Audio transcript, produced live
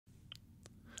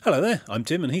Hello there, I'm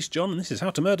Tim and he's John and this is How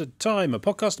to Murder Time, a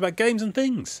podcast about games and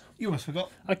things. You almost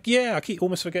forgot. I keep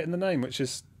almost forgetting the name, which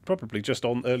is probably just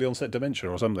on early onset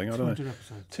dementia or something. I don't know. 200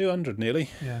 episodes. 200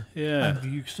 nearly. Yeah.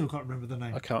 And you still can't remember the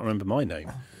name. I can't remember my name.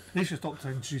 At least you stopped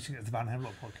introducing it to the Van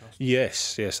Hemlock podcast.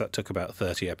 Yes, that took about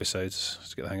 30 episodes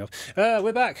to get the hang of.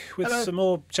 We're back with some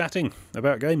more chatting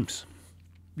about games.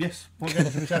 Yes, what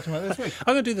games are we chatting about this week?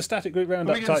 I'm going to do the static group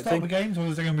roundup type thing. Are we going to start with games, or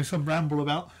is there going to be some ramble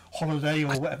about holiday or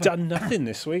whatever? I've done nothing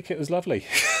this week. It was lovely.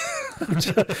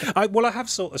 I have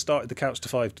sort of started the couch to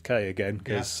 5k again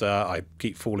because I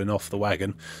keep falling off the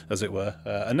wagon, as it were.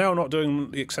 And now I'm not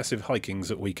doing the excessive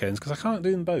hikings at weekends because I can't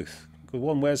do them both.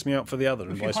 One wears me out for the other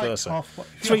and vice versa.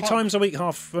 3 times a week,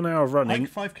 half an hour of running.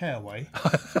 Hike 5k away.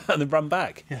 And then run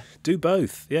back. Yeah. Do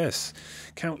both, yes.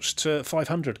 Couch to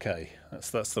 500k.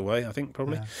 That's the way, I think,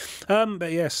 probably. Yeah.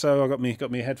 But yes, so I got me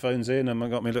headphones in and I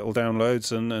got me little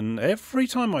downloads and every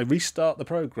time I restart the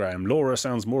programme, Laura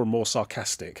sounds more and more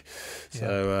sarcastic.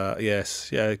 So yes,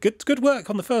 good work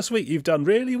on the first week. You've done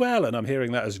really well, and I'm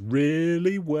hearing that as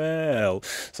really well.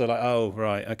 So like, oh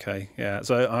right, okay, yeah.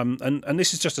 So and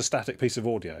this is just a static piece of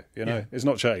audio, you know. It's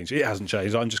not changed. It hasn't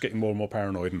changed. I'm just getting more and more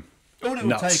paranoid and all it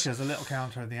will take is a little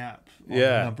counter in the app.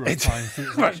 Yeah, number of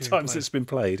times it's been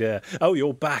played. Yeah. Oh,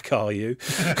 you're back, are you?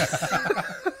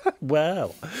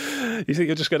 Well, you think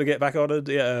you're just going to get back on it?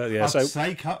 Yeah. I'll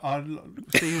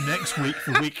see you next week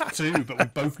for week 2, but we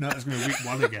both know it's going to be week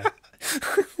 1 again.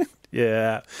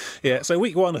 Yeah. So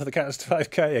week 1 of the Couch to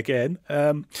 5k again.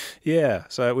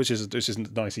 So which is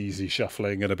nice, easy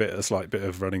shuffling and a slight bit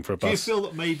of running for a bus. Do you feel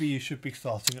that maybe you should be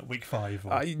starting at week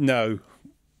 5? No.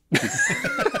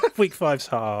 Week 5's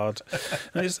hard.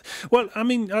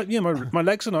 My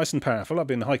legs are nice and powerful. I've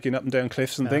been hiking up and down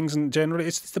cliffs and things, and generally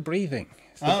it's the breathing.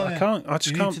 I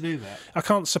just can't to do that. I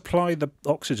can't supply the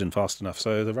oxygen fast enough,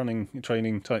 so the running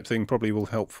training type thing probably will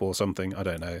help for something. I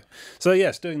don't know. So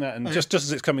yes, doing that, and just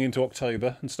as it's coming into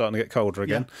October and starting to get colder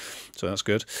again, so that's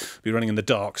good. Be running in the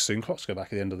dark soon. Clocks go back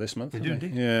at the end of this month. They do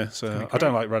indeed. Yeah, so I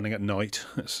don't like running at night.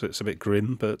 It's a bit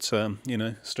grim, but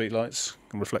street lights,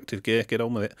 reflective gear, get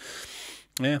on with it.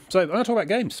 Yeah. So I'm going to talk about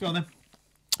games. Go on then.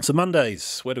 So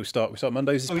Mondays, where do we start? We start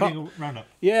Mondays. We're doing a roundup.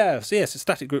 Yes, it's a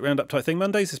static group roundup type thing.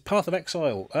 Mondays is Path of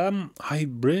Exile. I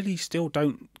really still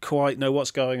don't quite know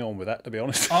what's going on with that, to be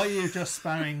honest. Are you just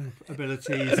spamming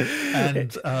abilities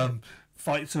and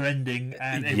fights are ending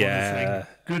and everyone's saying,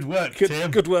 good work,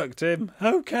 Tim? Good work, Tim.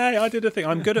 Okay, I did a thing.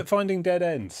 I'm good at finding dead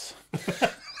ends.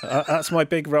 That's my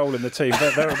big role in the team.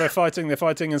 They're fighting,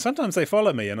 and sometimes they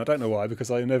follow me, and I don't know why,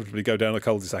 because I inevitably go down a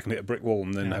cul-de-sac and hit a brick wall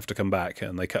and then have to come back,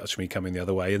 and they catch me coming the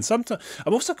other way. And sometimes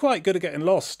I'm also quite good at getting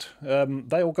lost.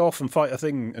 They all go off and fight a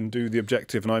thing and do the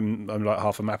objective, and I'm like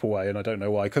half a map away, and I don't know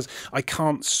why, because I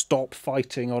can't stop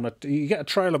fighting on you get a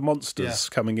trail of monsters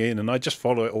coming in, and I just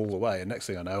follow it all the way, and next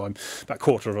thing I know, I'm about a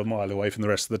quarter of a mile away from the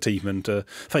rest of the team and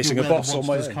facing a boss on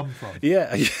my own. Come from.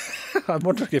 Yeah. I'm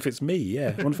wondering if it's me.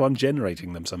 Yeah, I wonder if I'm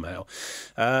generating them somehow.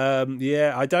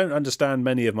 I don't understand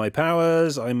many of my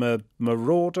powers. I'm a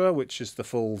marauder, which is the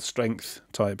full strength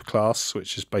type class,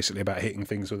 which is basically about hitting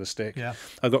things with a stick. Yeah.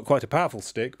 I've got quite a powerful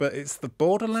stick, but it's the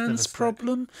Borderlands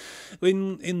problem.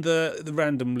 In the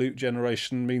random loot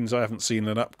generation means I haven't seen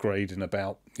an upgrade in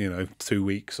about 2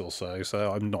 weeks or so.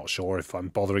 So I'm not sure if I'm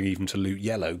bothering even to loot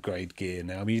yellow grade gear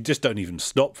now. I mean, you just don't even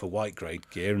stop for white grade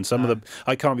gear, and some of them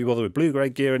I can't be bothered with blue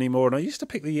grade gear anymore. And I used to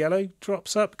pick the yellow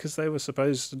drops up because they were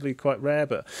supposedly quite rare,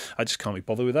 but I just can't be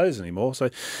bothered with those anymore. So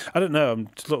I don't know. I'm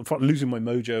sort of losing my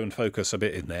mojo and focus a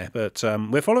bit in there. But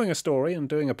we're following a story and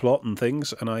doing a plot and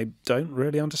things, and I don't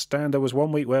really understand. There was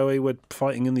one week where we were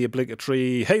fighting in the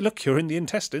obligatory, hey, look, you're in the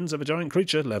intestines of a giant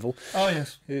creature level. Oh,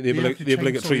 yes. The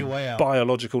obligatory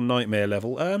biological nightmare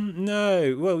level.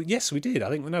 No. Well, yes, we did. I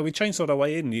think, no, we chainsawed our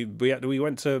way in. We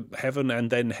went to heaven and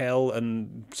then hell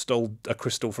and stole a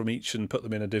crystal from each and put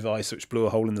them in a device which blew a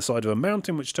hole in the side of a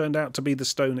mountain, which turned out to be the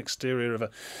stone exterior of a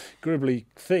gribbly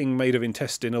thing made of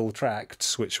intestinal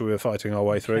tracts, which we were fighting our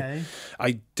way through.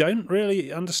 I don't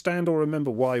really understand or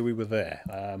remember why we were there.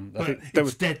 I think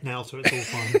it's dead now, so it's all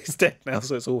fine. It's dead now,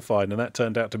 so it's all fine, and that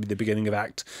turned out to be the beginning of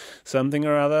Act something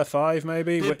or other, 5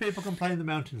 maybe. Did people complain the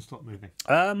mountain stopped moving?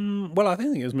 Well, I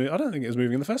don't think it was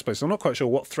moving in the first place. I'm not quite sure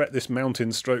what threat this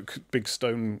mountain stroke big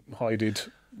stone-hided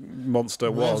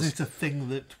monster was. Was it a thing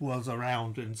that was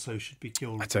around and so should be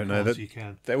killed? I don't know. That you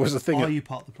can. There was a thing. Are you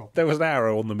part of the problem? There was an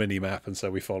arrow on the mini map, and so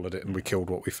we followed it and we killed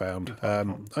what we found.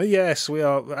 Yes, we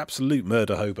are absolute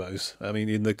murder hobos. I mean,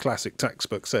 in the classic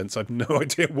textbook sense, I've no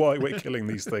idea why we're killing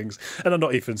these things, and I'm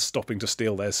not even stopping to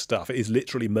steal their stuff. It is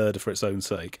literally murder for its own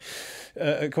sake,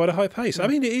 at quite a high pace. I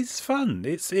mean, it is fun.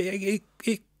 It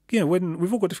when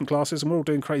we've all got different classes and we're all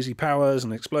doing crazy powers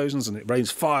and explosions and it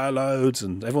rains fire loads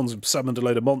and everyone's summoned a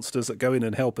load of monsters that go in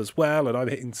and help as well, and I'm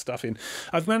hitting stuff in.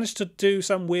 I've managed to do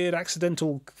some weird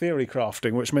accidental theory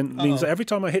crafting, which means that every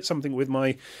time I hit something with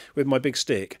my big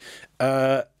stick,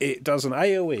 it does an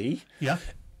AoE. Yeah.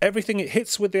 Everything it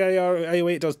hits with the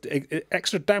AoE, it does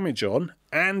extra damage on,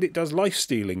 and it does life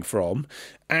stealing from,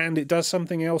 and it does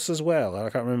something else as well. I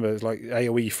can't remember. It's like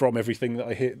AoE from everything that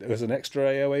I hit as an extra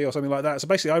AoE or something like that. So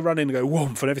basically, I run in and go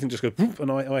whoomp, and everything just goes whoomp, and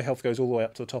my health goes all the way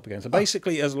up to the top again. So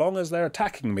basically, as long as they're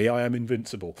attacking me, I am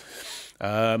invincible.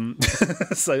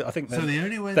 So I think so. The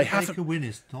only way they can win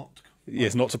is not.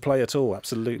 Yes, not to play at all,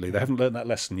 absolutely. They haven't learned that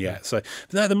lesson yet. So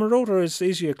no, the Marauder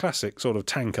is your classic sort of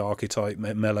tank archetype,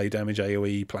 melee damage,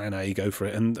 AoE, plan A, go for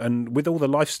it. And with all the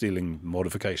life-stealing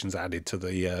modifications added to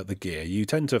the gear, you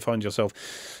tend to find yourself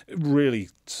really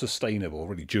sustainable,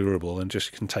 really durable, and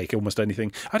just can take almost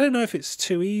anything. I don't know if it's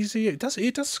too easy. It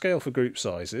does scale for group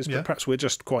sizes, but perhaps we're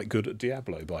just quite good at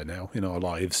Diablo by now in our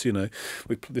lives.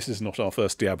 This is not our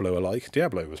first Diablo alike.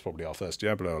 Diablo was probably our first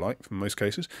Diablo alike in most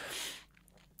cases.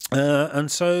 And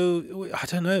so I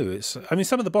don't know.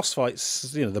 Some of the boss fights,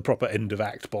 the proper end of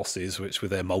act bosses, which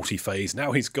with their multi-phase.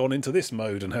 Now he's gone into this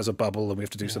mode and has a bubble, and we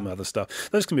have to do some other stuff.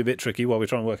 Those can be a bit tricky while we're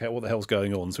trying to work out what the hell's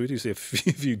going on. So we do see a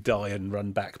few die and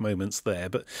run back moments there,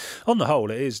 but on the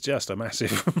whole, it is just a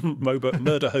massive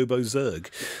murder hobo zerg.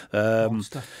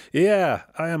 Monster. Yeah,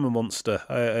 I am a monster.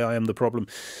 I am the problem.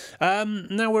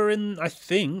 Now we're in, I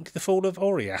think, the Fall of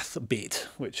Oriath bit,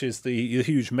 which is the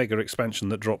huge mega expansion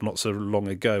that dropped not so long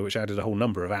ago, which added a whole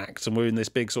number of acts, and we're in this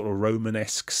big sort of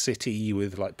Romanesque city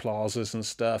with like plazas and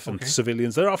stuff, and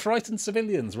civilians. There are frightened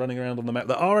civilians running around on the map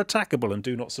that are attackable and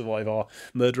do not survive our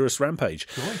murderous rampage.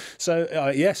 Joy.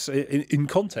 So yes, in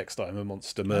context, I'm a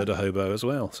monster murder hobo as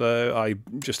well. So I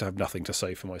just have nothing to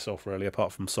say for myself really,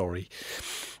 apart from sorry.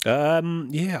 I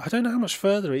don't know how much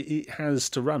further it has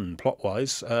to run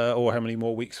plot-wise, or how many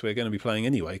more weeks we're going to be playing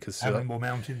anyway. Because how many more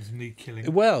mountains need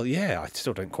killing? Well, yeah, I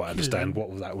still don't quite understand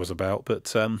what that was about,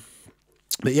 but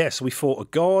yes, we fought a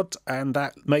god, and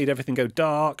that made everything go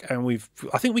dark. And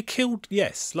I think we killed.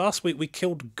 Yes, last week we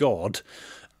killed God,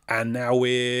 and now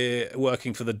we're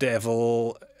working for the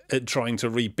devil, trying to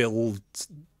rebuild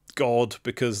God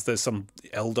because there's some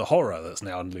elder horror that's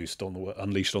now unleashed on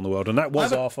the world, and that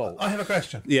was our fault. I have a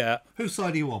question. Yeah, whose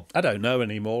side are you on? I don't know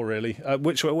anymore, really.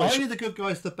 Which are you the good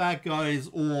guys, the bad guys,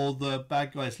 or the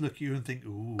bad guys look at you and think,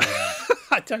 ooh?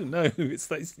 I don't know.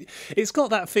 It's got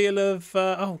that feel of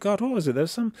oh god, what was it?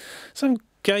 There's some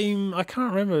game, I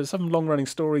can't remember, some long-running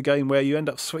story game where you end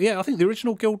up... I think the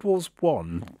original Guild Wars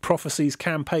 1 Prophecies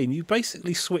campaign, you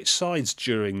basically switch sides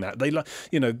during that. They,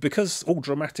 because all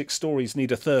dramatic stories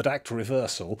need a third act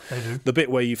reversal, the bit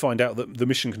where you find out that the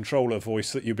mission controller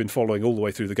voice that you've been following all the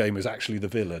way through the game is actually the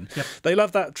villain. Yep. They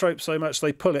love that trope so much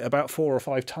they pull it about 4 or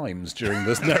 5 times during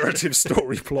the narrative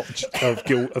story plot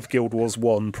of Guild Wars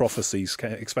 1 Prophecies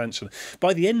expansion.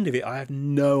 By the end of it, I have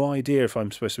no idea if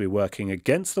I'm supposed to be working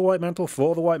against the White Mantle,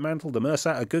 for the White Mantle, the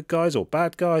Mersat are good guys or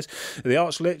bad guys, the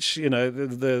Archlich,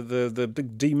 the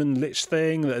big demon lich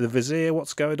thing, the Vizier,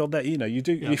 what's going on there? You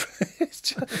do. Yeah.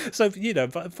 So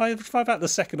if I've had the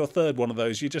second or third one of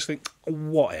those, you just think,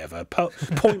 whatever,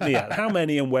 point me at how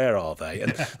many and where are they?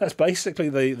 And that's basically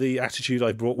the attitude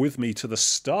I brought with me to the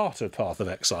start of Path of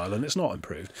Exile, and it's not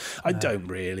improved. I don't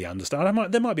really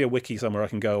understand. There might be a wiki somewhere I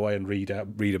can go away and read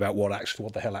about what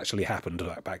the hell actually happened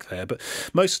back there, but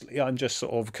mostly I'm just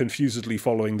sort of confusedly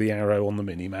following the arrow on the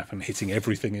mini-map and hitting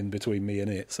everything in between me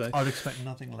and it. So I'd expect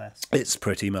nothing less. It's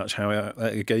pretty much how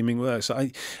gaming works.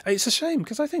 It's a shame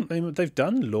because I think they've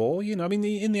done lore. In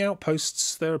the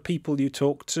outposts there are people you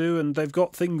talk to, and they've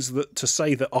got things to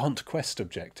say that aren't quest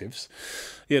objectives.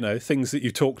 Things that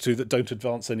you talk to that don't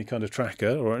advance any kind of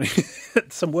tracker or any.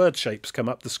 Some word shapes come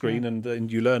up the screen,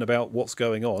 and you learn about what's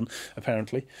going on.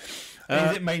 Apparently.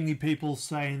 Is it mainly people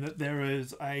saying that there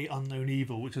is a unknown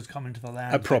evil which has come into the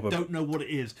land? They don't know what it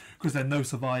is because there are no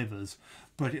survivors,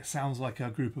 but it sounds like a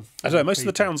group of... I don't know, most of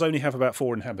the towns only have about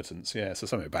 4 inhabitants, so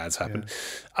something bad's happened.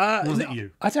 Yeah. Was it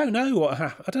you? I don't know what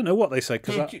happened. I don't know what they say.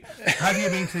 Have you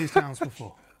been to these towns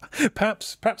before?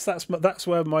 Perhaps that's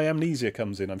where my amnesia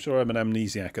comes in. I'm sure I'm an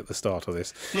amnesiac at the start of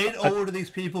this. Did all of these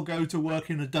people go to work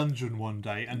in a dungeon one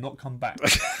day and not come back?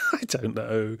 I don't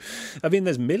know.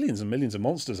 There's millions and millions of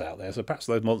monsters out there, so perhaps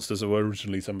those monsters were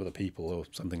originally some of the people or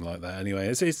something like that. Anyway,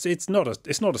 it's not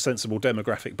a sensible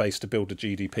demographic base to build a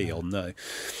GDP on, no.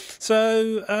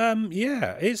 So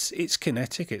it's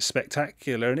kinetic, it's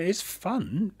spectacular, and it is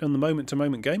fun on the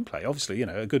moment-to-moment gameplay. Obviously,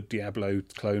 a good Diablo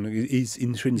clone is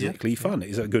intrinsically fun.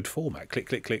 It's a good format. Click,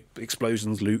 click, click,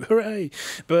 explosions, loot, hooray!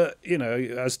 But, you know,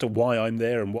 as to why I'm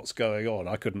there and what's going on,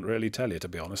 I couldn't really tell you, to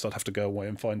be honest. I'd have to go away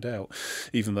and find out,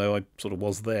 even though I sort of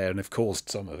was there and have caused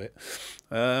some of it.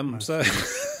 So,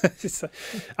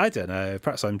 I don't know.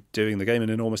 Perhaps I'm doing the game an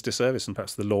enormous disservice, and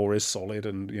perhaps the lore is solid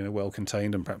and, you know, well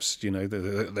contained, and perhaps, you know,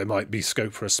 there might be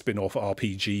scope for a spin-off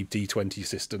RPG D20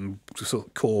 system sort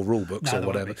of core rule books or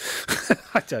whatever.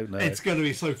 I don't know. It's going to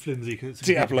be so flimsy.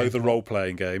 Diablo, the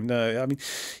role-playing game. No, I mean,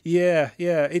 yeah,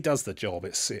 it does the job.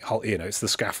 It's the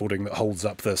scaffolding that holds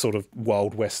up the sort of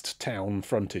Wild West town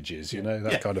frontages. You know,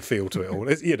 that kind of feel to it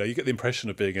all. You know, you get the impression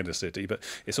of being in a city, but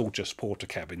it's all just porter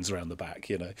cabins around the back.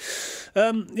 You know,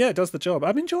 it does the job.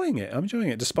 I'm enjoying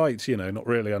it. Despite, you know, not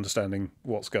really understanding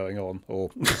what's going on or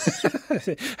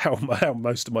how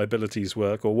most of my abilities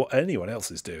work or what anyone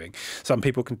else is doing. Some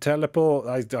people can teleport.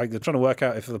 I'm trying to work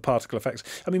out if the particle effects.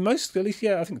 I mean, most, at least,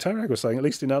 I think Tarag was saying, at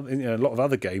least in a lot of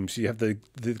other games, you have the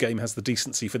game has the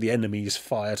decency for the enemy's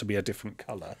fire to be a different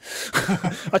colour.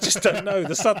 I just don't know.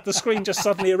 The screen just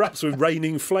suddenly erupts with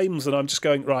raining flames, and I'm just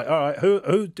going, right, all right,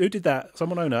 who did that?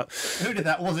 Someone own up. Who did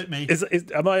that? Was it me?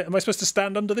 Am I supposed to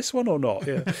stand under this one or not?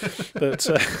 Yeah, but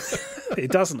it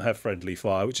doesn't have friendly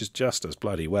fire, which is just as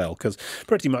bloody well, because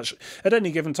pretty much at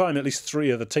any given time, at least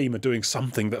 3 of the team are doing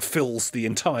something that fills the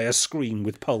entire screen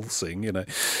with pulsing. You know,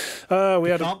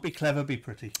 can't be clever, be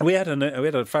pretty. We had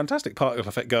a fantastic particle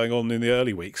effect going on in the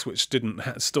early weeks, which didn't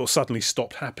suddenly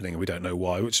stopped happening, and we don't know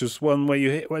why. Which was one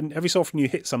where when every so often you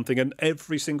hit something, and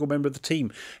every single member of the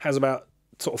team has about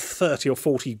sort of 30 or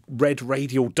 40 red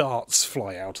radial darts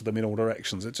fly out of them in all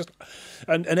directions. It just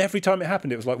and every time it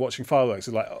happened, it was like watching fireworks.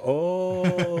 It's like,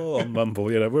 oh,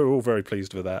 mumble. You know, we were all very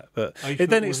pleased with that. But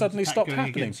then it suddenly stopped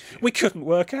happening. We couldn't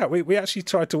work out. We actually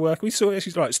tried to work. We saw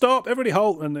actually like, stop, everybody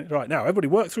halt, and right now everybody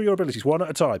work through your abilities one at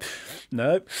a time.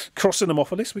 No, crossing them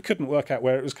off a list. We couldn't work out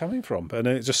where it was coming from, and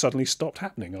then it just suddenly stopped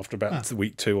happening after about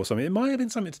week 2 or something. It might have been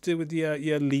something to do with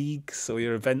your leagues or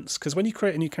your events, because when you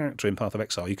create a new character in Path of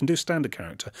Exile, you can do standard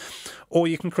character, or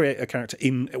you can create a character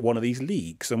in one of these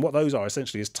leagues, and what those are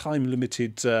essentially is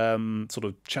time-limited sort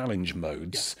of challenge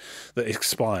modes that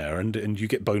expire, and you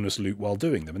get bonus loot while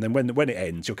doing them, and then when it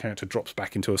ends, your character drops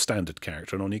back into a standard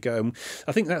character, and on you go. And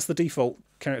I think that's the default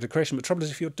character creation, but the trouble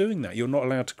is, if you're doing that, you're not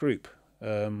allowed to group.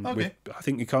 I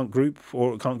think you can't group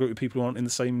with people who aren't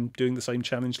doing the same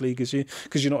challenge league as you,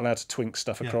 because you're not allowed to twink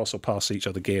stuff across or pass each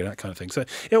other gear, that kind of thing. So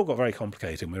it all got very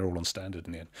complicated, and we're all on standard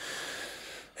in the end.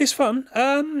 It's fun.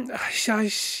 I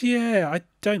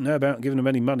don't know about giving them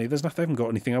any money. They haven't got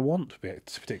anything I want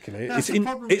particularly. It's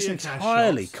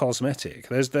entirely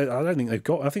cosmetic. I think they've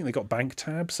got bank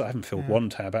tabs. I haven't filled one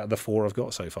tab out of the 4 I've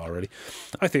got so far. Really,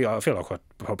 I feel like I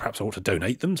perhaps ought to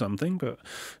donate them something. But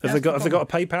have they got a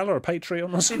PayPal or a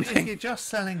Patreon or something? If you're just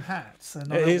selling hats,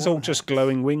 it is all just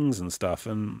glowing wings and stuff,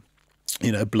 and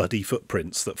you know, bloody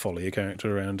footprints that follow your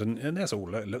character around, and that's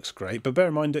all. It looks great, but bear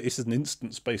in mind that this is an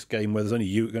instance-based game where there's only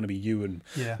going to be you and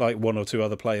like 1 or 2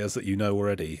 other players that you know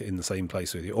already in the same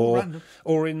place with you,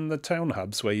 or in the town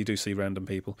hubs where you do see random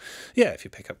people. Yeah, if you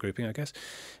pick up grouping, I guess.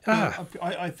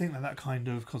 I think that kind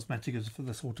of cosmetic is for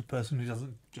the sort of person who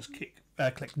doesn't just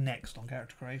click next on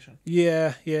character creation.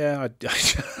 Yeah. There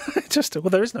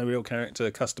is no real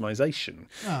character customization.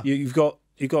 You've got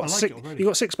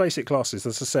 6 basic classes.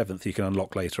 There's a 7th you can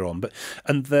unlock later on,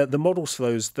 and the models for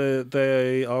those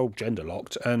they are gender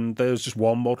locked, and there's just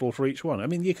 1 model for each one. I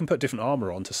mean, you can put different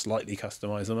armor on to slightly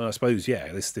customize them, and I suppose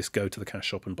this go to the cash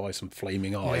shop and buy some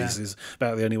flaming eyes is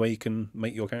about the only way you can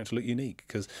make your character look unique.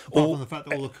 Because apart from the fact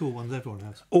that all the cool ones everyone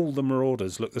has, all the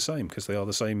Marauders look the same because they are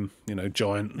the same, you know,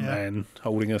 giant man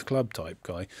holding a club type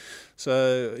guy.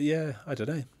 So yeah, I don't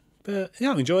know. But yeah,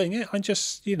 I'm enjoying it. I'm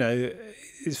just, you know,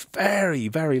 it's very,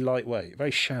 very lightweight, very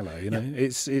shallow. You know,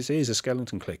 it is a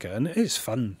skeleton clicker, and it's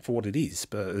fun for what it is.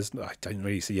 But I don't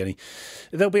really see any.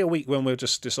 There'll be a week when we'll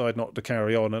just decide not to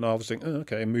carry on, and I'll just think,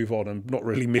 okay, and move on, and not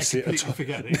really miss it at all.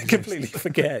 Completely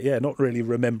forget. Yeah, not really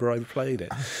remember I played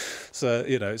it. So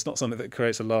you know, it's not something that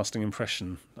creates a lasting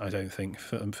impression. I don't think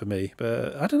for me.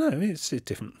 But I don't know. It's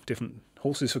different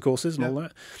horses for courses and all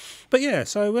that. But yeah,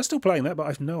 so we're still playing that, but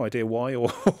I've no idea why or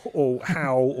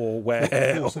how or where.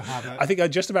 I think I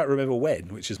just about remember when,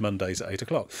 which is Mondays at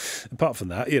 8:00. Apart from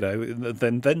that, you know,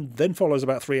 then follows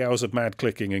about 3 hours of mad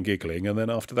clicking and giggling, and then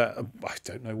after that, I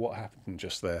don't know what happened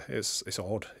just there. It's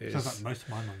odd. Sounds like most of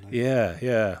my Mondays.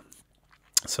 Yeah.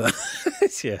 So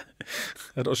yeah,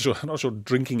 I'm not sure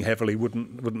drinking heavily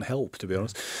wouldn't help, to be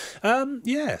honest.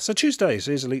 So Tuesdays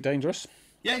is Elite Dangerous.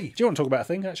 Yay! Do you want to talk about a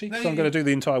thing, actually? Because I'm going to do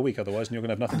the entire week otherwise, and you're going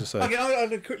to have nothing to say. Okay, I'll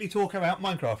quickly talk about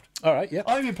Minecraft. All right, yeah.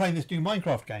 I've been playing this new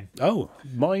Minecraft game. Oh,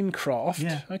 Minecraft?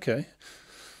 Yeah. Okay.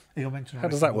 You'll mention How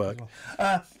does that work?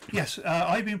 Well. Yes,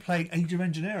 I've been playing Age of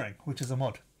Engineering, which is a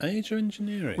mod. Age of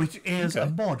Engineering? Which is a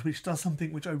mod which does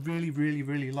something which I really, really,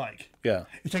 really like. Yeah.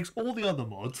 It takes all the other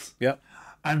mods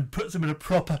and puts them in a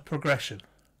proper progression.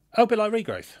 Oh, a bit like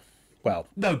Regrowth. Well,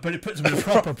 no, but it puts them in a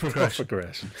proper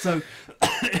progression. So,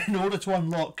 in order to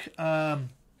unlock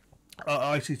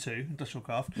IC2, Industrial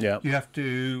Craft, you have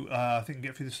to, I think,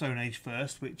 get through the Stone Age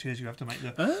first, which is you have to make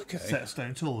the set of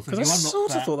stone tools. Because I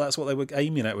sort of thought that's what they were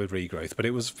aiming at with Regrowth, but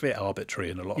it was a bit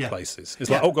arbitrary in a lot of places. It's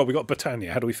like, oh god, we got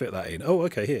Britannia, how do we fit that in? Oh,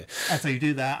 okay, here. And so you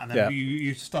do that, and then you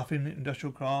use stuff in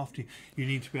Industrial Craft. You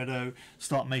need to be able to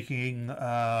start making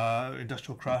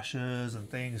industrial crushers and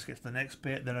things, get to the next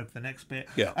bit, then over to the next bit.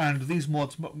 Yeah. And these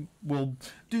mods will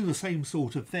do the same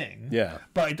sort of thing,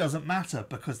 but it doesn't matter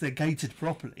because they're gated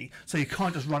properly. So you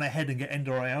can't just run ahead and get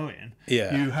Ender IO in.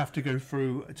 Yeah. You have to go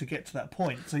through to get to that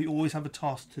point. So you always have a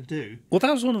task to do. Well,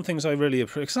 that was one of the things I really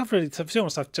appreciate. Because to be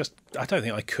honest, I don't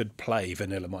think I could play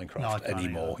vanilla Minecraft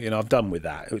anymore. You know, I've done with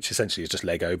that, which essentially is just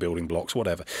Lego building blocks,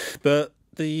 whatever. But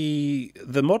the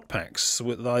mod packs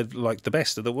I like the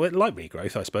best of the like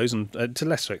Regrowth, I suppose, and to a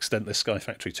lesser extent the Sky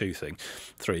Factory 2 thing,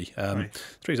 3,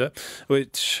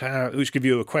 which give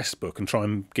you a quest book and try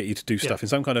and get you to do stuff in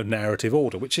some kind of narrative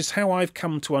order, which is how I've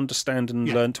come to understand and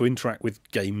learn to interact with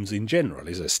games in general.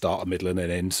 Is a start, a middle, and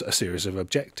an end, a series of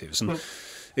objectives, and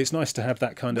it's nice to have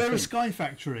that kind of thing. Sky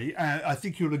Factory, I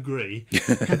think you'll agree,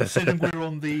 considering we're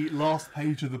on the last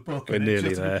page of the book, we're and nearly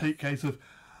it's just there. a complete case of,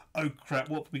 oh crap,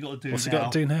 what have we got to do What's now? What's it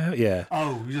got to do now? Yeah.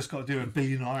 Oh, we just got to do a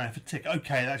billion IRF a tick.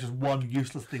 Okay, that's just one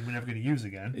useless thing we're never going to use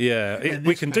again. Yeah,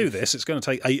 we can do this. It's going to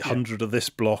take 800 of this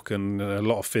block and a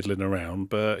lot of fiddling around,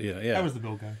 but yeah. How was the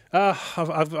build going?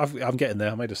 I'm getting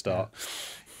there. I made a start.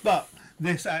 But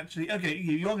this actually,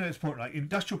 you're going to this point, like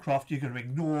Industrial Craft, you're going to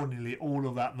ignore nearly all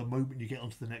of that the moment you get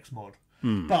onto the next mod.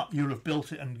 But you'll have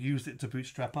built it and used it to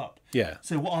bootstrap up. Yeah.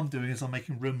 So what I'm doing is I'm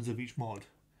making rooms of each mod.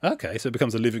 Okay, so it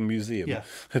becomes a living museum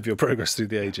of your progress through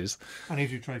the ages. And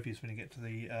gives you trophies when you get to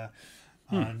the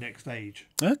next age.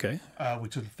 Okay.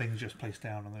 Which are the things just placed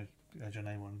down on your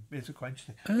name on. It's quite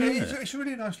interesting. It's a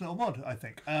really nice little mod, I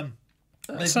think.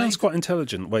 That sounds quite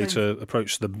intelligent way to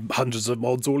approach the hundreds of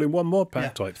mods all in one mod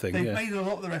pack type thing. They've made a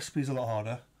lot of the recipes a lot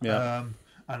harder. Yeah.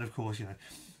 And of course,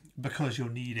 because you're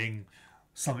needing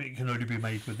something that can only be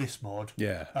made with this mod.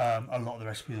 Yeah. A lot of the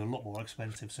recipes are a lot more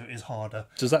expensive, so it is harder.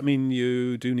 Does that mean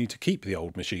you do need to keep the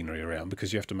old machinery around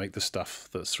because you have to make the stuff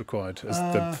that's required as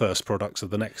the first products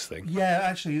of the next thing? Yeah,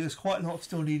 actually, there's quite a lot of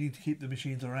still needing to keep the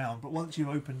machines around, but once you've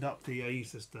opened up the AE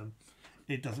system,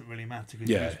 it doesn't really matter because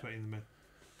you're just putting them in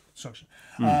construction.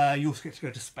 You also get to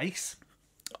go to space.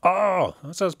 Oh,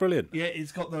 that sounds brilliant. Yeah,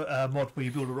 it's got the mod where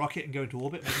you build a rocket and go into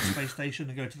orbit, make a space station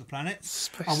and go to the planets.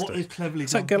 And what they've cleverly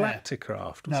done there... Is that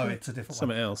Galacticraft? No, it's a different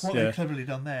something one. Else. What they've cleverly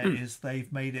done there is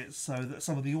they've made it so that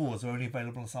some of the ores are only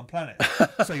available on some planets.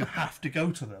 So you have to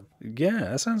go to them. Yeah,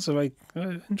 that sounds a very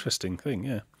interesting thing,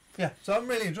 yeah. Yeah, so I'm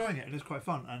really enjoying it. It is quite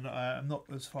fun, and I'm not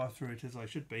as far through it as I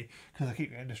should be because I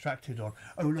keep getting distracted on.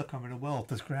 Oh, look, I'm in a world.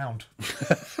 There's ground.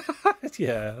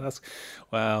 Yeah, that's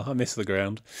wow. I miss the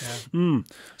ground. Yeah.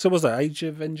 So was that Age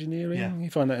of Engineering? Yeah. You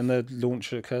find that in the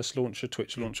launcher, Curse launcher,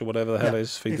 Twitch launcher, whatever the hell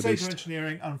is. Feed the Beast. Age of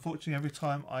Engineering. Unfortunately, every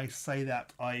time I say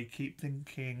that, I keep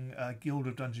thinking Guild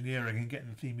of Dungeoneering and getting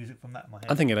the theme music from that in my head.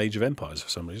 I'm thinking Age of Empires for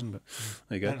some reason, but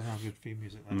there you go. I don't have good theme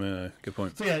music. Yeah, good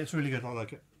point. So yeah, it's really good. I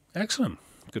like it. Excellent.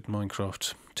 Good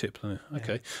Minecraft tip there.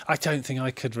 Okay. I don't think I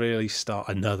could really start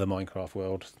another Minecraft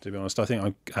world, to be honest. I think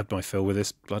I had my fill with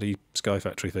this bloody Sky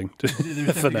Factory thing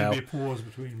for now. There's be a pause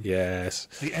between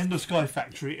the end of Sky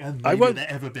Factory and maybe there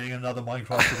ever being another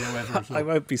Minecraft video ever as well. I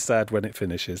won't be sad when it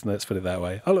finishes, let's put it that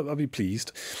way. I'll be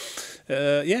pleased.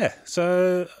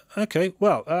 So okay,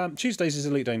 well, Tuesdays is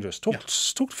Elite Dangerous. Talked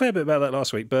a fair bit about that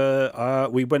last week,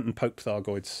 but we went and poked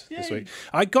Thargoids this week.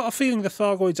 I got a feeling the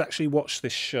Thargoids actually watched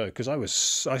this show because there was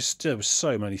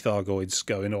so many Thargoids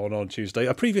going on Tuesday.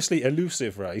 A previously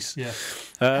elusive race. Yeah.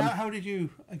 How did you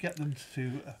get them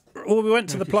to? Well, we went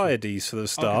to the Pleiades for the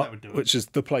start, which is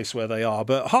the place where they are.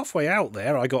 But halfway out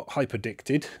there, I got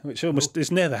hyperdicted, which almost has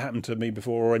never happened to me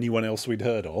before or anyone else we'd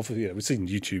heard of. We've seen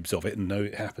YouTubes of it and know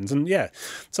it happens. And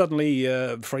suddenly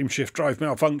frame shift drive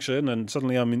malfunction, and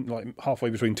suddenly I'm in like halfway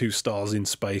between two stars in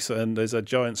space, and there's a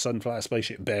giant sunflower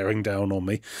spaceship bearing down on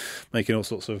me, making all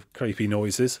sorts of creepy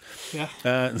noises,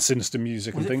 and sinister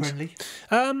music and things. Friendly?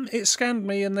 It scanned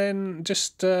me and then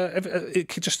just it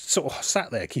just sort of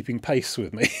sat there keeping pace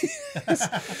with me.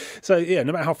 So yeah,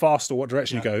 no matter how fast or what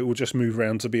direction you go, it will just move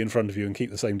around to be in front of you and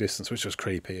keep the same distance, which was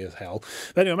creepy as hell.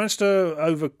 But anyway, I managed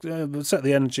to set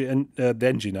the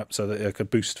engine up so that it could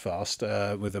boost fast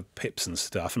with the pips and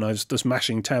stuff, and I was just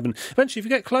mashing tab, and eventually if you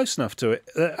get close enough to it,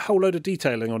 a whole load of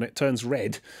detailing on it turns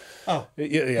red. Oh, does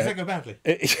that go badly?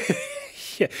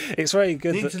 Yeah, it's very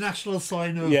good. The international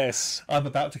sign of I'm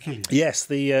about to kill you. Yes,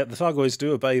 the Thargoids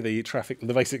do obey the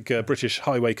basic British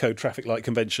Highway Code traffic light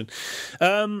convention.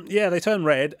 They turn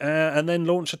red and then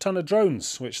launch a ton of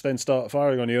drones, which then start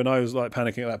firing on you. And I was like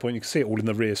panicking at that point. You can see it all in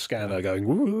the rear scanner going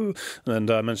woo, and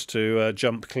I managed to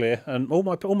jump clear, and all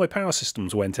my power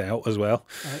systems went out as well.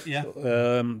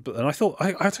 And I thought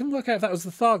I didn't work out if that was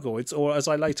the Thargoids, or as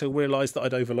I later realised that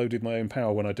I'd overloaded my own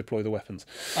power when I deploy the weapons.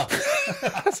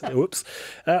 Whoops.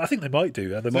 I think they might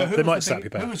do. They might sap your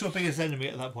power. Who was your biggest enemy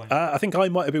at that point? I think I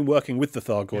might have been working with the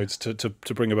Thargoids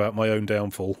to bring about my own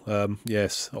downfall.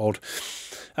 Yes, odd.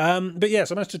 But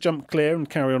yes, I managed to jump clear and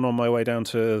carry on my way down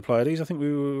to the Pleiades. I think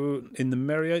we were in the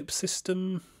Meriope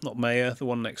system, not Maya, the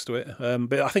one next to it.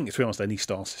 But I think, to be honest, any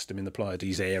star system in the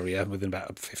Pleiades area within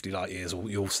about 50 light years,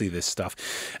 you'll see this stuff.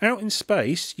 Out in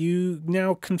space, you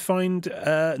now can find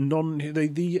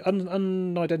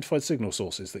unidentified signal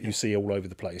sources that you see all over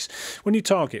the place. When you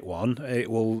target one, it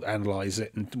will analyse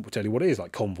it and tell you what it is,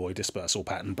 like convoy, dispersal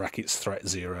pattern, brackets, threat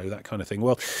 0, that kind of thing.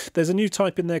 Well, there's a new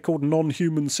type in there called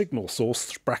non-human signal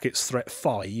source, brackets, threat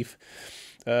 5.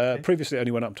 Previously it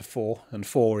only went up to 4, and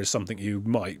 4 is something you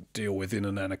might deal with in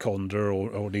an Anaconda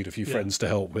or need a few friends to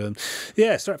help with.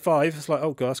 Yeah, threat 5, it's like,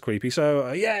 oh god, that's creepy. So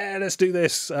let's do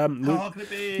this. How can it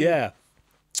be? Yeah.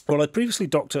 Well, I'd previously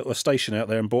docked at a station out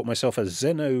there and bought myself a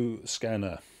Xeno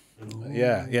scanner. Ooh.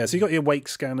 Yeah. So you got your wake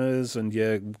scanners and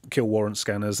your kill warrant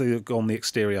scanners. They're on the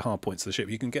exterior hard points of the ship.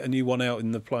 You can get a new one out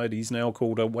in the Pleiades now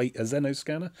called a Xeno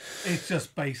scanner. It's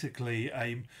just basically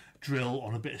a drill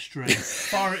on a bit of string,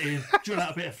 fire it in, drill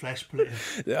out a bit of flesh, put it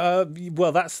in.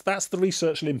 Well, that's the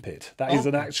research limpet. That is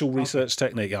an actual research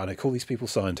technique. Yeah, I know. Call these people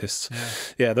scientists.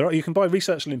 Yeah, you can buy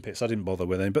research limpets. I didn't bother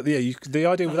with them, but the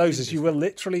idea with those is you will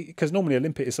literally, because normally a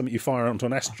limpet is something you fire onto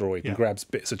an asteroid and grabs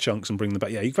bits of chunks and bring them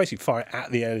back. Yeah, you basically fire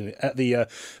it at the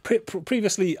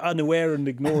previously unaware and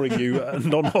ignoring you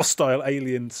non-hostile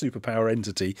alien superpower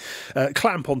entity,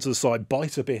 clamp onto the side,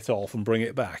 bite a bit off, and bring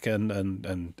it back.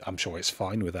 And I'm sure it's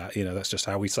fine with that. You know, that's just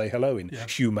how we say hello in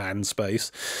human space.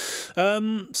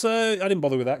 So I didn't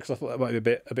bother with that because I thought that might be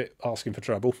a bit asking for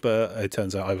trouble, but it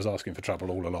turns out I was asking for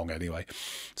trouble all along anyway.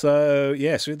 So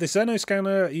so this Xeno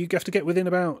scanner, you have to get within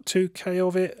about 2k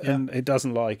of it, and it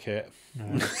doesn't like it.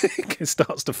 No. It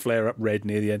starts to flare up red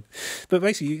near the end. But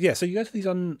basically, so you go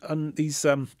to these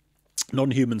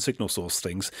non-human signal source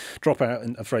things, drop out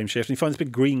in a frame shift, and you find this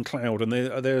big green cloud, and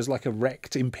there's like a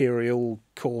wrecked Imperial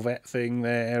Corvette thing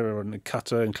there, and a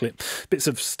cutter and bits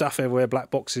of stuff everywhere, black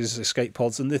boxes, escape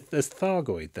pods, and there's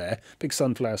Thargoid there, big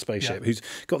sunflower spaceship, who's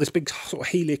got this big sort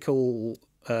of helical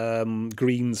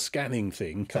green scanning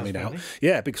thing coming out.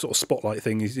 Yeah, big sort of spotlight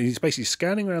thing. He's basically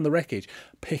scanning around the wreckage,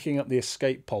 picking up the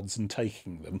escape pods and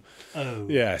taking them. Oh.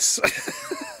 Yes.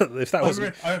 If that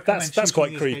wasn't, that's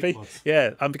quite creepy.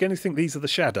 Yeah, I'm beginning to think these are the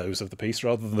shadows of the piece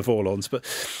rather than the Vorlons. But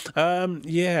I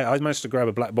managed to grab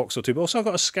a black box or two. But also I've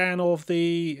got a scan of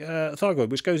the Thargoid,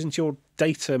 which goes into your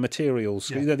data materials.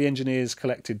 You know, the engineers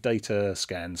collected data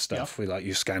scan stuff. With like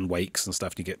you scan wakes and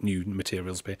stuff, and you get new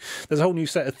materials appear. There's a whole new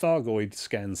set of Thargoid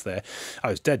scans there. I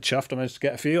was dead chuffed. I managed to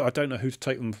get a few. I don't know who to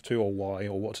take them to or why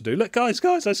or what to do. Look, guys,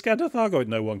 I scanned a Thargoid.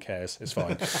 No one cares. It's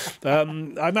fine. I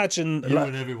imagine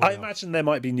there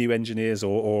might be new engineers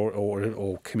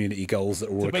or community goals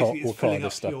that will require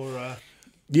this stuff.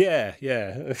 Yeah.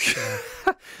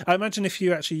 I imagine if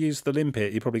you actually use the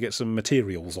limpet, you probably get some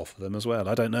materials off of them as well.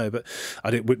 I don't know, but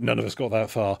none of us got that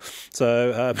far.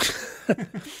 So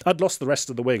I'd lost the rest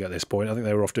of the wing at this point. I think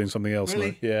they were off doing something else.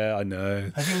 Really? Yeah, I know.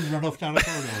 Have you run off down a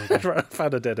corridor? I've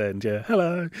had a dead end, yeah.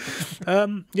 Hello.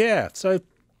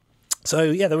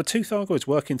 So there were 2 Thargoids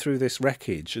working through this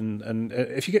wreckage, and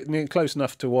if you get close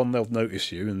enough to one, they'll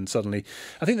notice you, and suddenly,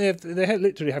 I think they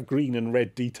literally have green and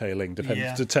red detailing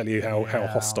to tell you how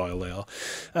hostile they are.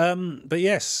 But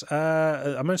yes,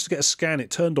 I managed to get a scan.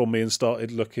 It turned on me and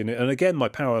started looking, and again my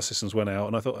power systems went out,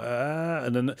 and I thought,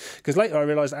 and then because later I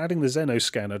realised adding the Xeno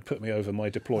scan had put me over my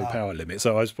deploy power limit,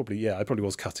 so I probably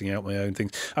was cutting out my own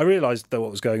things. I realised though what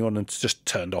was going on and just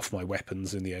turned off my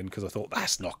weapons in the end because I thought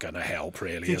that's not going to help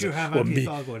really. Did you have have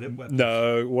anti-Thargoid weapons.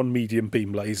 No, one medium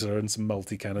beam laser and some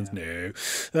multi-cannons. Yeah.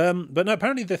 No. But no,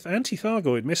 apparently the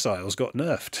anti-Thargoid missiles got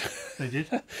nerfed. They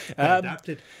did?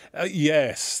 Adapted?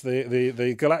 Yes.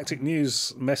 The Galactic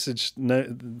News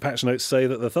patch notes say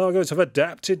that the Thargoids have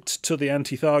adapted to the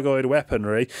anti-Thargoid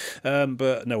weaponry,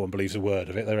 but no one believes a word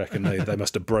of it. They reckon they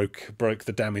must have broke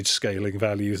the damage scaling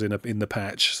values in the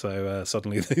patch. So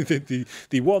suddenly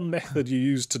the one method you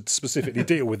use to specifically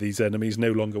deal with these enemies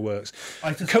no longer works.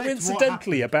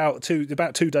 Coincidentally, about 2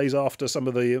 days after some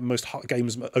of the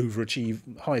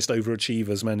highest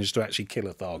overachievers managed to actually kill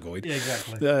a Thargoid. Yeah,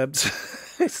 exactly.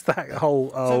 It's that whole...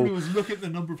 Somebody was looking at the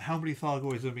number of how many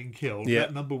Thargoids have been killed. Yeah.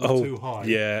 That number was too high.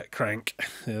 Yeah, crank.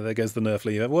 Yeah, there goes the nerf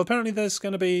lever. Well, apparently there's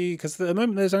going to be... Because at the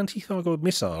moment there's anti-Thargoid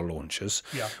missile launchers,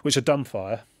 which are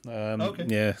Dunfire. Okay.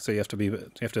 Yeah, so you have to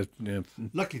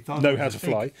Luckily, know how to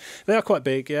fly. They are quite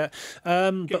big, yeah.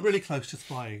 Get really close to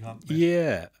flying, aren't they?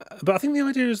 Yeah, but I think the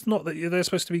idea is not that they're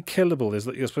supposed to be killable. Is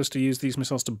that you're supposed to use these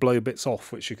missiles to blow bits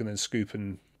off, which you can then scoop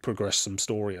and progress some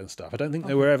story and stuff. I don't think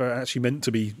they were ever actually meant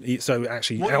to be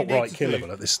outright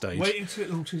killable at this stage. Wait until it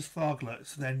launches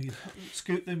Tharglets, then you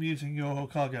scoop them using your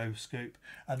cargo scoop,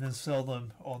 and then sell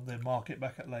them on the market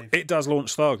back at Lave. It does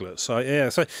launch Tharglets,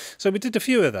 so we did a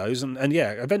few of those, and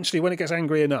eventually when it gets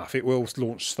angry enough, it will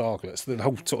launch Tharglets. The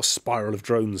whole sort of spiral of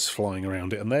drones flying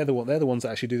around it, and they're the ones that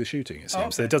actually do the shooting. It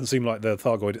seems. It doesn't seem like the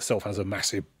Thargoid itself has a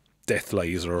massive death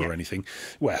laser or anything.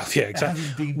 Well, yeah,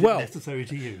 exactly. Necessary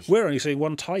to use. We're only seeing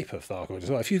one type of Thargoid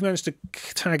as well. If you've managed to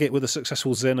tag it with a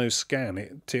successful Xeno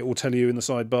scan, it will tell you in the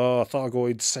sidebar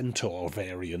Thargoid Centaur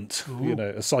variant. Ooh.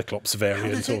 A Cyclops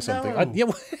variant or something.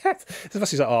 This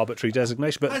must be an arbitrary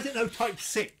designation. But how does it know Type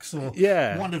 6 or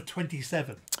 1 of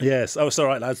 27? Yes. Oh, it's all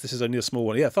right, lads. This is only a small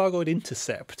one. Yeah, Thargoid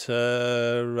Intercept,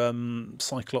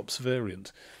 Cyclops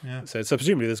variant. Yeah. So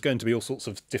presumably there's going to be all sorts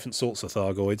of different sorts of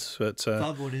Thargoids, but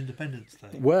Thargoid Independence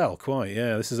Day. Well, quite,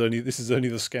 yeah. This is only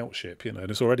the scout ship, and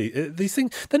it's already these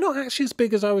things. They're not actually as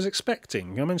big as I was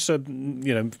expecting. I managed to,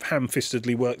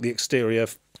 ham-fistedly work the exterior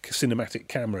cinematic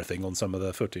camera thing on some of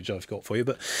the footage I've got for you,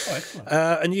 but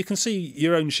and you can see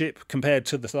your own ship compared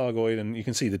to the Thargoid, and you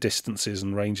can see the distances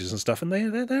and ranges and stuff, and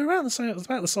they're around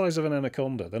about the size of an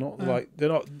Anaconda. They're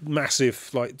not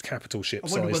massive like capital ship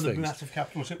size things. Massive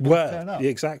capital ship turn up.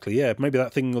 Exactly, yeah. Maybe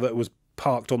that thing that was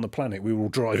parked on the planet we were all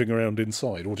driving around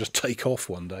inside will just take off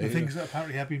one day. The things that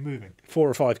apparently have been moving 4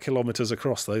 or 5 kilometres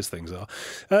across, those things are.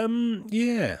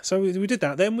 So we did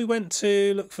that. Then we went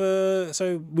to look for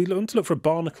a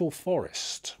barnacle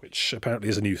forest, which apparently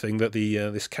is a new thing that the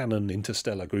this Canon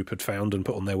Interstellar group had found and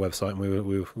put on their website, and we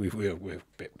were a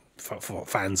bit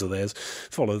fans of theirs.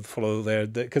 Follow their,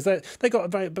 because they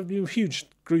got a huge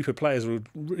group of players who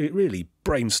were really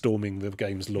brainstorming the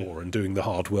game's lore and doing the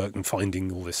hard work and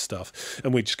finding all this stuff,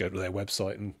 and we just go to their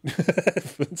website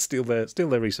and steal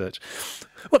their research.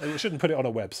 Well, they shouldn't put it on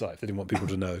a website if they didn't want people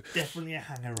to know. Definitely a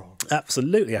hanger-on.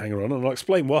 Absolutely a hanger-on, and I'll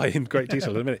explain why in great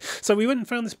detail in a minute. So we went and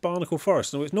found this barnacle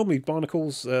forest. Now, it's normally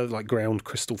barnacles, like ground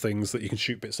crystal things that you can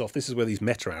shoot bits off. This is where these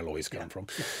meta-alloys come from.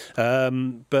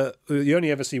 But you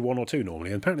only ever see 1 or 2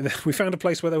 normally, and apparently we found a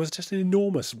place where there was just an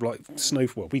enormous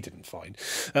snowfall. We didn't find.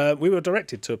 We were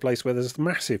directed to a place where there's a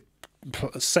massive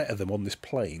set of them on this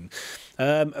plane,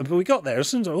 but we got there as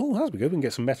soon as that's good, we can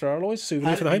get some meta-alloys,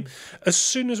 souvenir for the home. As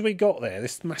soon as we got there,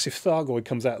 this massive Thargoid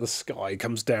comes out of the sky,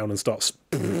 comes down and starts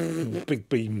big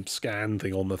beam scan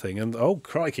thing on the thing, and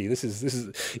crikey, this is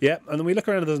and then we look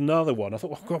around and there's another one. I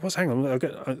thought, God, hang on, I'll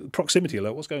get proximity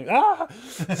alert, what's going on?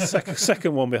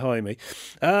 Second one behind me.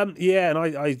 And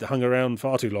I hung around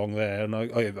far too long there, and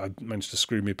I managed to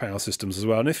screw my power systems as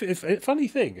well. And if funny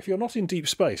thing, if you're not in deep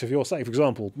space, if you're, say, for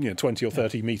example, 20 or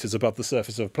 30 metres above the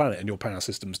surface of a planet and your power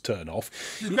systems turn off,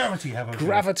 does gravity have a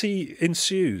gravity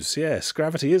ensues. Yes,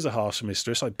 gravity is a harsh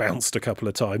mistress. I bounced a couple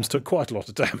of times, took quite a lot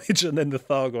of damage, and then the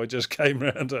Thargoid just came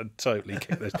around and totally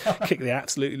kicked the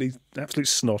absolute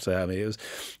snot out of me.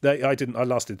 I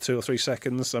lasted 2 or 3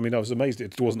 seconds. I mean, I was amazed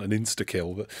it wasn't an insta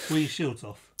kill. But were your shields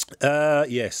off?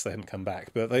 Yes, they hadn't come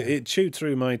back, but it chewed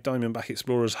through my Diamondback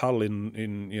Explorer's hull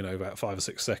in about 5 or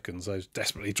 6 seconds. I was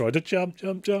desperately trying to jump,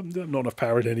 not enough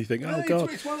power in anything. No,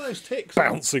 God! It's one of those ticks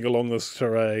bouncing along the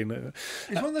terrain.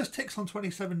 It's one of those ticks on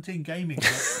 2017 gaming.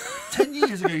 10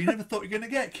 years ago, you never thought you were going to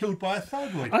get killed by a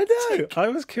Thargoid. I know. I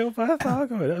was killed by a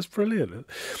Thargoid. That was brilliant.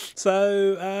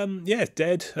 So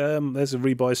dead. There's a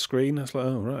rebuy screen. I was like,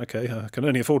 right, okay. I can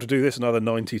only afford to do this another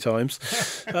 90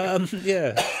 times. And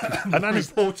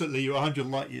Unfortunately, you're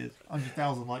 100,000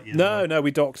 light years. No, no,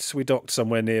 we docked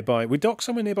somewhere nearby. We went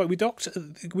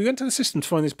to the system to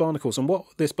find these barnacles, and what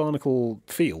this barnacle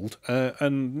field,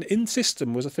 and in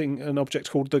system was an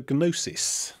object called the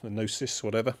Gnosis,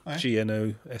 whatever, Gnosis.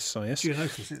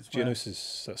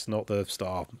 Geonosis. That's not the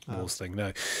Star Wars thing,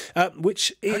 no.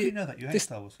 Which how do you know that? You hate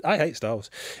Star Wars. I hate Star Wars.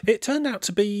 It turned out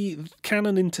to be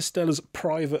Canon Interstellar's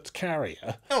private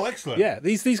carrier. Oh, excellent! Yeah,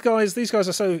 these guys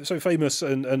are so famous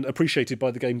and appreciated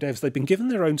by the game devs. They've been given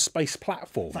their own space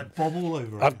platform. It's like Bob all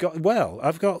over. I've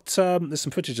got there's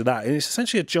some footage of that, and it's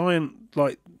essentially a giant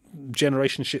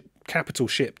generation ship, capital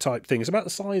ship type thing. It's about the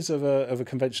size of a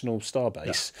conventional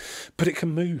starbase, but it can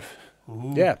move.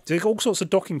 Ooh. Yeah, there's all sorts of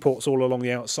docking ports all along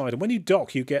the outside, and when you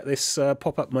dock, you get this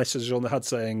pop-up message on the HUD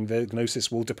saying the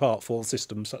Gnosis will depart for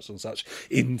system such and such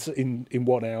in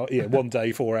 1 hour, 1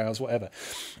 day, 4 hours, whatever.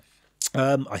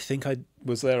 I think I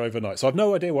was there overnight, so I've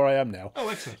no idea where I am now. Oh,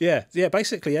 excellent. Yeah.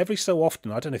 Basically, every so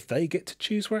often, I don't know if they get to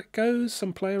choose where it goes.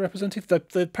 Some player representative.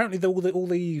 Apparently, all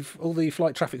the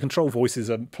flight traffic control voices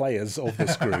are players of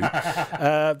this group,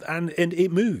 and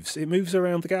it moves. It moves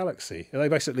around the galaxy. They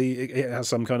it has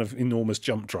some kind of enormous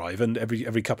jump drive, and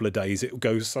every couple of days it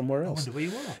goes somewhere else. I wonder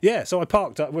where you are. Yeah, so we're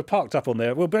parked up on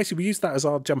there. Well, basically, we used that as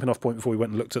our jumping off point before we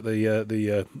went and looked at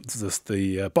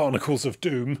the barnacles of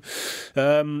doom.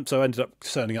 So I ended up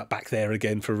turning up back there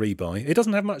again for rebuy. It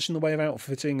doesn't have much in the way of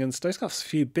outfitting and stuff. It's got a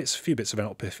few bits of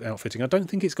outfitting. I don't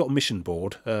think it's got a mission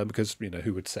board because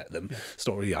who would set them?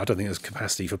 Yeah. I don't think there's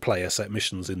capacity for player set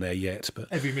missions in there yet. But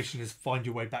every mission is find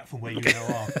your way back from where you now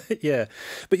are. Yeah,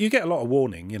 but you get a lot of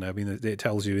warning. I mean, it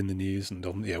tells you in the news and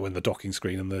on when the docking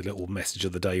screen and the little message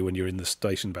of the day when you're in the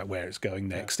station about where it's going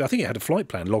next. Yeah. I think it had a flight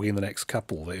plan logging the next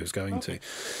couple that it was going to,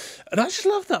 and I just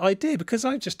love that idea because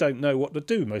I just don't know what to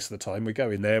do most of the time. We go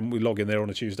in there and we log in there on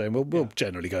a Tuesday, and we'll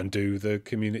generally go and do the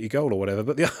community goal or whatever.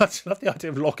 But I just love the idea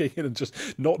of logging in and just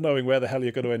not knowing where the hell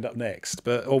you're going to end up next.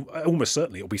 But almost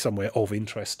certainly it'll be somewhere of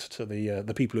interest to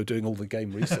the people who are doing all the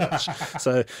game research.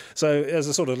 so as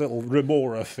a sort of little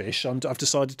remora fish, I've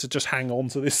decided to just hang on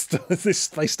to this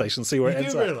space station, see where it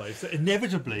ends up. You do realise that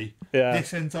inevitably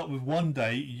this ends up with one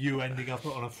day you ending up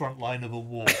on a front line of a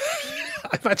war.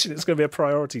 I imagine it's going to be a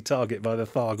priority target by the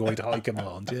Thargoid High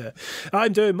Command. Yeah,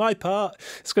 I'm doing my part.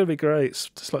 It's going to be great. It's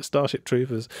just like Starship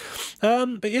Troopers.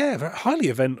 But yeah, highly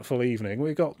eventful evening.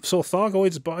 We saw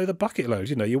Thargoids by the bucket load.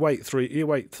 You wait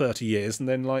 30 years and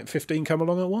then like 15 come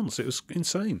along at once. It was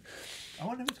insane. I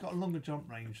wonder if it's got a longer jump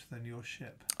range than your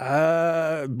ship.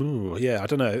 Yeah, I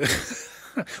don't know.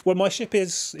 Well, my ship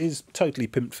is totally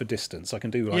pimped for distance. I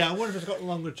can do I wonder if it's got a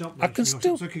longer jump range.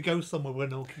 So it could go somewhere where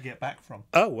no one can get back from.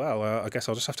 Oh well, I guess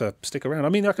I'll just have to stick around. I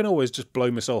mean, I can always just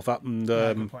blow myself up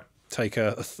and take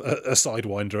a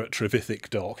sidewinder at Trevithick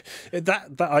Dock.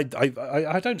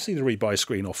 I don't see the rebuy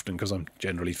screen often because I'm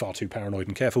generally far too paranoid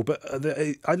and careful. But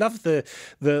I love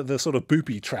the sort of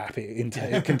booby trap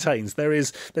it contains.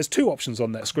 There's two options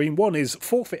on that screen. One is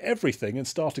forfeit everything and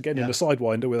start again in a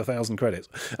sidewinder with 1,000 credits,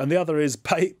 and the other is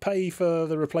pay for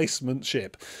the replacement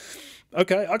ship.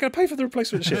 Okay, I'm going to pay for the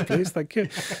replacement ship, please. Thank you.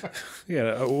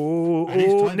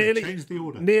 Nearly change the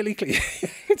order. Nearly clear.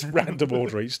 It's random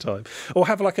order each time, or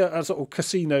have like a sort of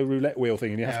casino roulette wheel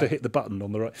thing, and you have to hit the button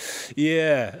on the right.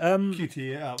 Yeah. QT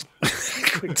it up.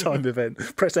 Quick time event.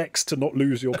 Press X to not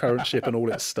lose your current ship and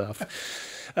all its stuff.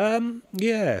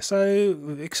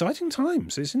 So exciting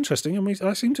times. It's interesting. I mean,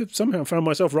 I seem to have somehow found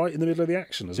myself right in the middle of the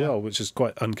action as well, which is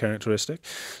quite uncharacteristic.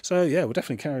 So yeah, we're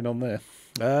definitely carrying on there.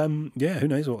 Who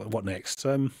knows what next?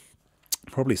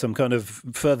 Probably some kind of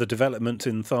further development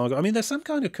in Thargo. I mean, there's some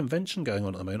kind of convention going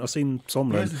on at the moment. I've seen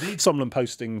Somlin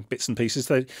posting bits and pieces.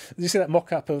 Did you see that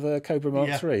mock-up of the Cobra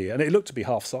Mark III? And it looked to be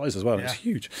half size as well. It's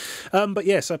huge. But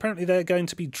yes, so apparently they're going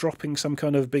to be dropping some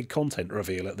kind of big content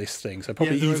reveal at this thing. So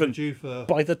probably even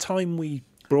by the time we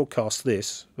broadcast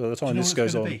this, by the time this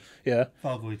goes on,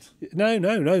 Thargoids. No,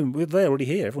 they're already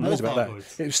here. Everyone knows about that.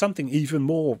 It was something even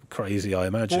more crazy, I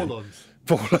imagine. Vorlons.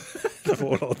 The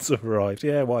Vorlons have arrived.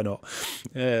 Yeah, why not?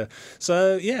 Yeah.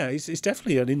 So yeah, it's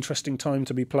definitely an interesting time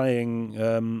to be playing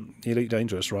Elite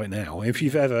Dangerous right now. If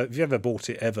you've ever bought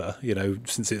it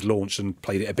since it's launched and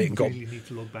played it a bit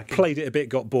and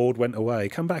got bored, went away,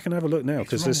 come back and have a look now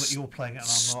because there's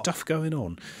stuff going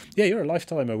on. Yeah, you're a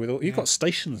lifetimer you've got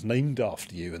stations named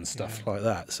after you and stuff like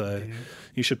that. So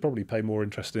you should probably pay more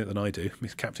interest in it than I do.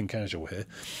 It's Captain Casual here.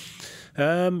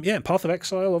 Path of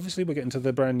Exile, obviously we're getting to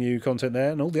the brand new content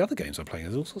there, and all the other games I'm playing.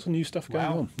 There's all sorts of new stuff going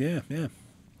on. Yeah.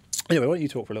 Anyway, why don't you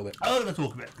talk for a little bit? I'm going to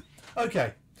talk a bit.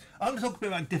 Okay. I'm going to talk a bit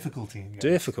about difficulty in games.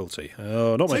 Difficulty.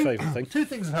 Oh, not my favourite thing. Two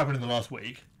things have happened in the last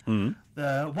week. One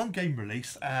game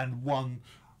release and one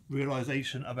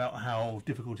realization about how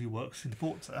difficulty works in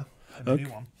Forza. The new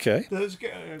one. Okay.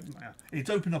 It's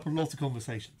opened up a lot of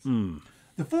conversations.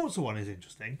 The Forza one is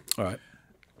interesting. All right.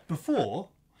 Before,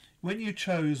 when you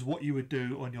chose what you would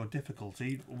do on your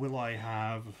difficulty, will I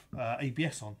have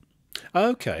ABS on?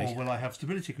 Okay. Or will I have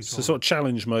stability control? So sort of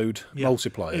challenge mode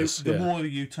multipliers. The more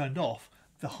you turned off,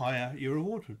 the higher your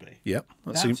reward would be. Yep.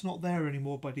 That's not there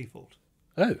anymore by default.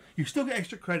 Oh. You still get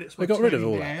extra credits by they got rid of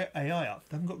turning all the that. AI up.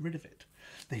 They haven't got rid of it.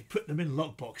 They put them in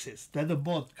lockboxes. They're the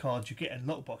mod cards you get in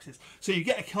lockboxes. So you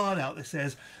get a card out that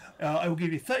says, I will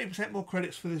give you 30% more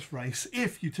credits for this race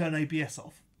if you turn ABS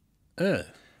off. Oh.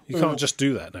 You can't just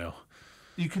do that now.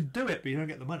 You can do it, but you don't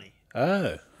get the money.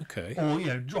 Oh, okay.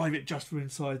 Or, drive it just from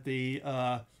inside the,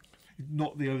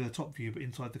 not the over-the-top view, but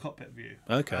inside the cockpit view.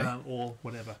 Okay. Or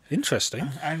whatever. Interesting.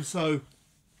 And so,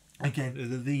 again,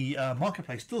 the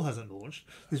marketplace still hasn't launched.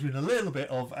 There's been a little bit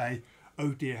of a, oh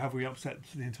dear, have we upset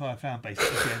the entire fan base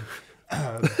again?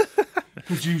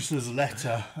 Producer's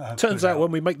letter. Turns out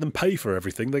when we make them pay for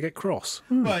everything, they get cross.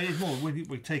 Well, it's more when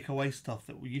we take away stuff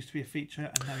that used to be a feature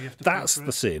and now you have to That's pay for the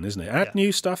it. sin, isn't it? Add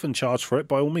new stuff and charge for it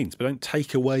by all means, but don't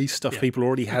take away stuff people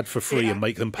already had for free and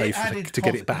make them pay to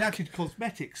get it back. It added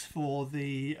cosmetics for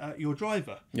the your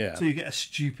driver. Yeah. So you get a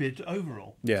stupid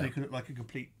overall. Yeah. So you can look like a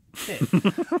complete tit.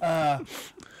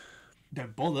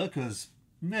 Don't bother because...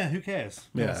 Yeah, who cares?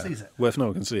 No one sees it. Well, if no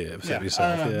one can see it, except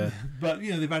yourself. But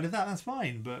they've added that. That's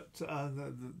fine. But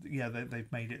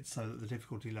they've made it so that the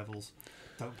difficulty levels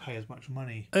don't pay as much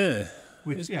money.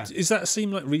 Does that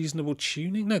seem like reasonable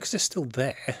tuning? No, because they're still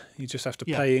there. You just have to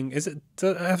pay. Is it?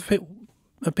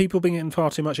 Have people been getting far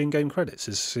too much in-game credits?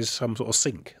 Is some sort of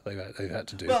sink they've had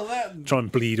to do? Well, try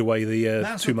and bleed away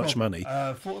the too much money.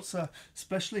 Forza,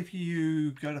 especially if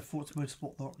you go to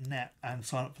forzamotorsport.net and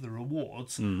sign up for the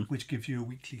rewards, which gives you a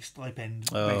weekly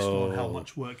stipend based on how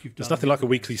much work you've done. There's nothing like a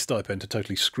weekly stipend to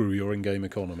totally screw your in-game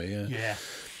economy.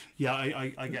 Yeah,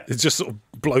 I get. It just sort of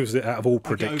blows it out of all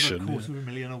prediction. Over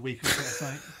 $250,000 a week or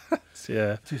something.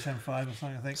 275 or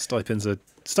something. I think stipends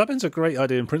are a great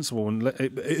idea in principle, and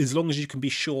as long as you can be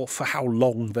sure for how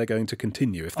long they're going to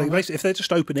continue. If they're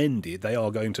just open ended, they are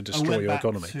going to destroy your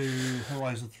economy. To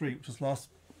Horizon 3, which was last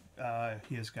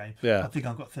year's game. Yeah. I think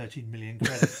I've got 13 million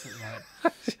credits at the moment.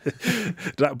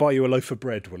 That'll buy you a loaf of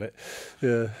bread, will it?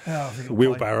 Yeah.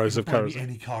 Wheelbarrows of currency.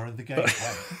 Any car in the game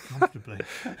comfortably.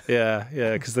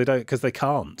 Because they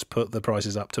can't put the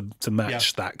prices up to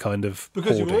match that kind of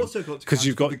because hoarding. you've also got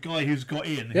the guy who's got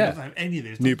in who doesn't have any of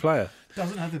this new player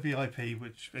doesn't have the VIP,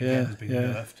 which again has been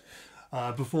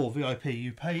nerfed. Before VIP,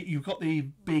 you've got the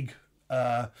big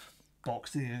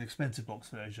box, the expensive box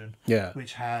version,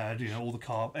 which had all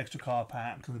the extra car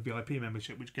packs and the VIP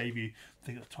membership, which gave you, I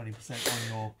think, it was 20%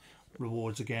 on your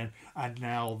rewards again. And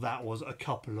now that was a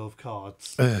couple of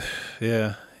cards. Sort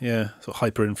of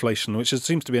hyperinflation, which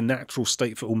seems to be a natural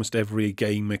state for almost every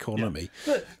game economy.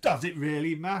 But does it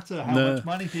really matter how much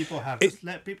money people have? Just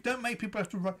don't make people have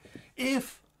to run.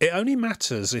 It only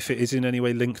matters if it is in any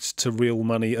way linked to real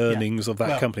money earnings of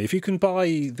that company. If you can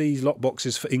buy these lot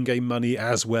boxes for in-game money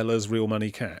as well as real money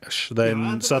cash,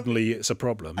 then suddenly it's a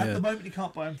problem. At the moment, you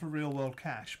can't buy them for real-world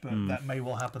cash, but that may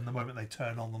well happen the moment they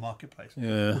turn on the marketplace,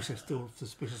 which they're still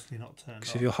suspiciously not turned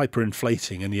on. If you're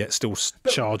hyperinflating and yet still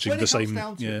charging the same...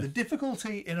 The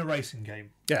difficulty in a racing game...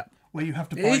 where you have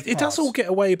to buy it does all get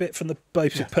away a bit from the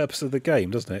basic purpose of the game,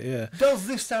 doesn't it? Yeah. Does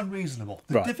this sound reasonable?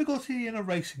 The difficulty in a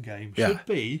racing game should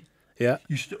be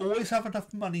you should always have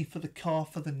enough money for the car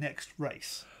for the next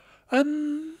race.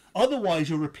 Otherwise,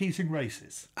 you're repeating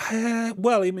races.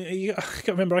 Well, I mean, I can't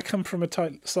remember. I come from a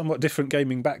somewhat different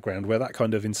gaming background where that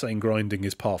kind of insane grinding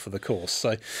is par for the course.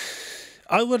 So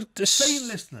I would sane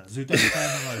listeners who don't play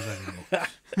MMOs anymore.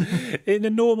 In a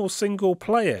normal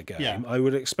single-player game, I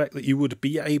would expect that you would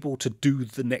be able to do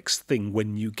the next thing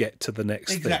when you get to the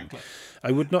next thing.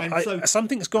 I would not.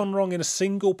 Something's gone wrong in a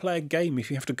single-player game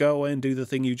if you have to go away and do the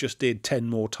thing you just did 10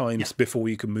 more times before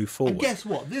you can move forward. And guess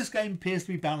what? This game appears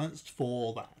to be balanced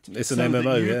for that. It's an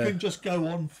MMO, you can just go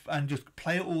on and just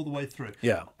play it all the way through.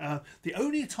 The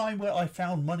only time where I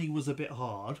found money was a bit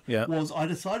hard was I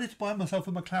decided to buy myself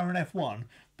a McLaren F1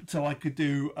 so I could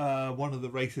do one of the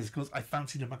races because I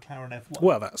fancied a McLaren F1.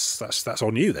 Well, that's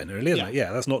on you then, really, isn't it?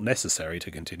 Yeah, that's not necessary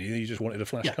to continue. You just wanted a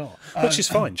flash car, which is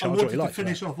fine. Charge what you like. I wanted to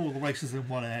finish off all the races in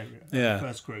one area, the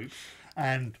first group,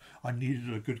 and I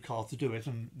needed a good car to do it,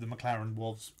 and the McLaren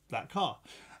was that car.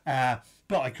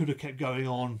 But I could have kept going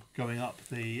up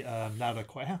the ladder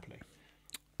quite happily.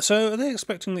 So are they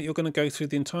expecting that you're going to go through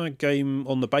the entire game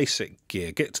on the basic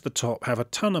gear, get to the top, have a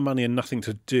ton of money and nothing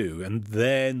to do, and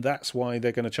then that's why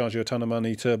they're going to charge you a ton of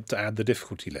money to add the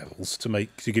difficulty levels to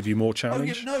give you more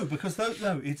challenge? No, because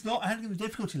no, it's not adding the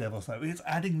difficulty levels though. It's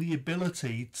adding the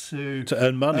ability to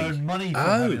earn money. Earn money from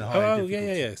having the higher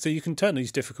difficulty. Yeah. So you can turn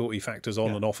these difficulty factors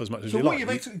on and off as much as you like. So what you're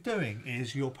basically doing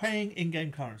is you're paying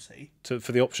in-game currency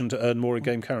for the option to earn more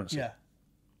in-game currency. Yeah.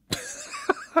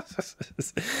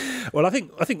 Well, I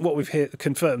think what we've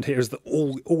confirmed here is that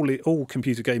all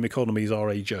computer game economies are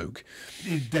a joke.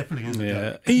 It definitely is.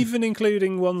 Yeah, even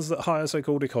including ones that hire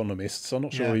so-called economists. I'm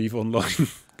not sure EVE Online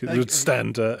would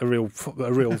stand a real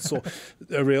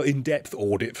in-depth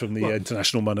audit from the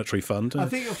International Monetary Fund. I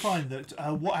think you'll find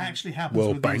that what actually happens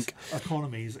with these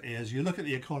economies is you look at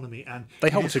the economy and they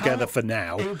hold together for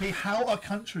now. It would be how a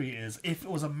country is if it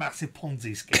was a massive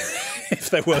Ponzi scheme. If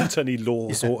there weren't any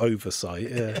laws or oversight.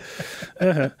 Yeah.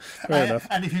 Fair enough.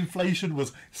 And if inflation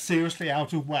was seriously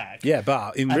out of whack. Yeah,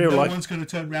 but in real life, no one's going to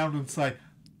turn around and say,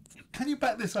 can you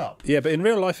back this up? Yeah, but in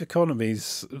real life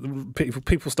economies,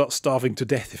 people start starving to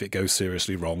death if it goes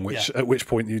seriously wrong. At which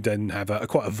point you then have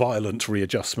quite a violent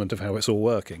readjustment of how it's all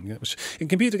working. In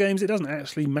computer games, it doesn't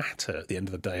actually matter at the end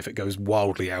of the day if it goes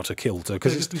wildly out of kilter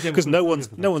because no one's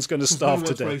going to starve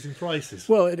to death. Raising prices.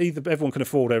 Well, either everyone can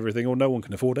afford everything or no one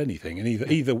can afford anything, and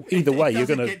either way you're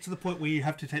going to get to the point where you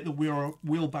have to take the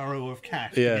wheelbarrow of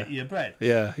cash to get your bread.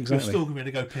 Yeah, exactly. You're still going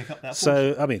to go pick up that.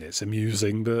 So I mean, it's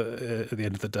amusing, but at the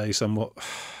end of the day, somewhat,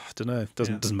 I don't know,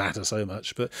 doesn't matter so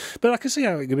much, but I can see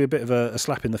how it could be a bit of a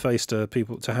slap in the face to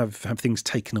people to have things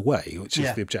taken away, which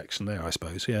is the objection there, I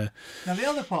suppose. Yeah. Now the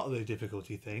other part of the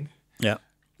difficulty thing. Yeah.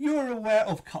 You're aware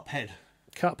of Cuphead.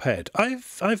 Cuphead. I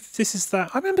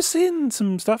remember seeing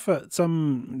some stuff at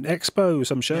some expo,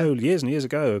 some show years and years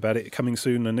ago about it coming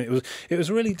soon, and it was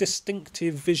a really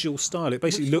distinctive visual style. It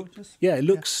basically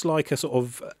looks like a sort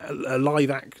of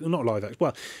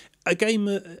a game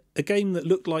that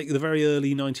looked like the very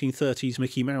early 1930s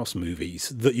Mickey Mouse movies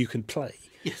that you can play.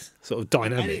 Yes. Sort of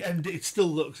dynamic. And it still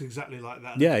looks exactly like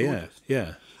that.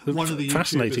 Yeah. One of the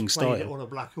fascinating YouTubers style. played it on a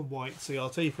black and white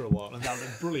CRT for a while, and that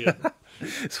looked brilliant.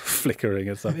 It's flickering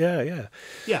and stuff. Yeah.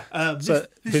 This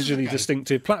visually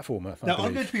distinctive platformer. Now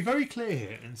I'm going to be very clear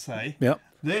here and say,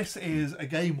 this is a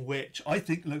game which I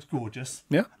think looks gorgeous.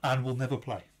 And will never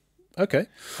play. Okay.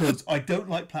 Because I don't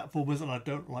like platformers and I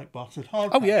don't like bastard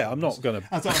hard. Oh yeah, I'm not going to.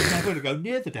 I'm not going to go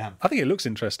near the damn. I think it looks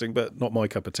interesting, but not my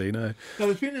cup of tea. No. Now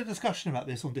there's been a discussion about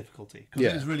this on difficulty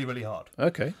because it is really, really hard.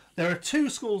 Okay. There are two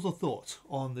schools of thought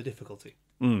on the difficulty.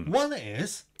 One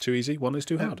is too easy. One is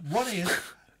too hard. One is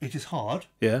it is hard.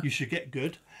 Yeah. You should get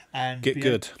good and be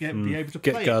able to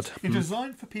play it. It's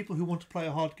designed for people who want to play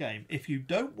a hard game. If you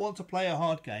don't want to play a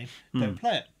hard game, don't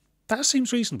play it. That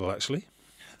seems reasonable, actually.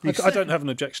 I don't have an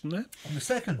objection there. And the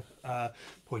second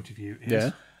point of view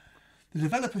is the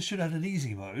developers should add an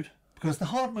easy mode because the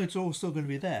hard modes are all still going to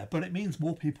be there, but it means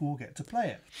more people will get to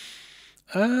play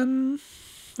it.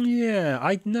 Yeah,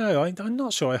 I'm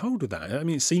not sure I hold with that. I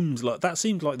mean, it seemed like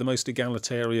the most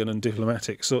egalitarian and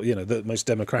diplomatic the most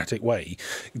democratic way.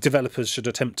 Developers should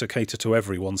attempt to cater to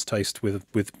everyone's taste with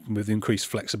increased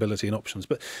flexibility and options.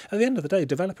 But at the end of the day, a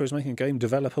developer is making a game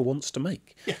developer wants to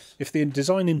make. Yes. If the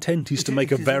design intent is to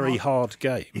make a very hard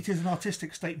game, it is an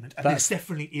artistic statement, and it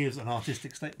definitely is an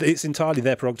artistic statement. It's entirely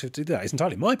their prerogative to do that. It's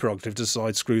entirely my prerogative to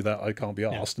decide, screw that, I can't be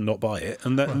asked, and not buy it.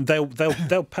 And they'll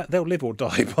live or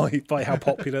die by how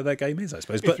popular their game is, I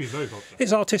suppose. But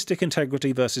it's artistic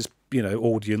integrity versus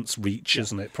audience reach,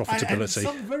 isn't it? Profitability. And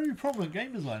some very prominent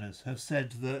game designers have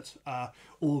said that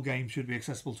all games should be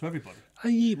accessible to everybody.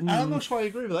 And I'm not sure I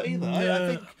agree with that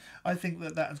either. I think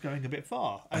that is going a bit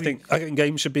far. I think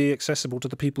games should be accessible to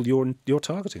the people you're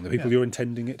targeting, the people you're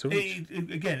intending it to reach.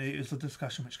 Again, it is a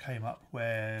discussion which came up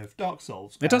with Dark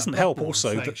Souls. It doesn't help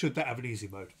also that should that have an easy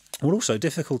mode? Well, also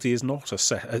difficulty is not a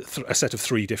set of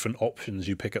three different options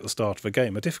you pick at the start of a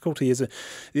game. A difficulty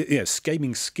is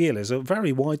gaming skill is a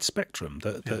very wide spectrum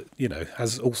that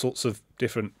has all sorts of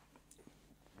different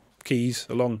keys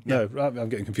along. No, I'm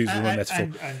getting confused with my metaphor.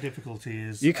 And difficulty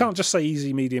is you can't just say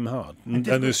easy, medium, hard and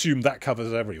assume that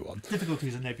covers everyone. Difficulty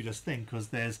is a nebulous thing because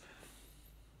there's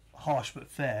harsh but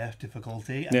fair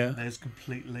difficulty, and there's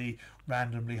completely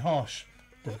randomly harsh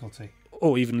difficulty.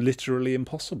 Or even literally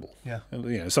impossible. Yeah.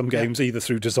 Some games, either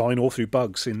through design or through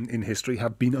bugs in history,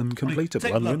 have been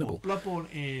uncompletable, unwinnable. Bloodborne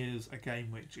is a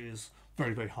game which is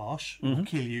very, very harsh. It will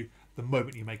kill you the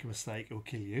moment you make a mistake. It will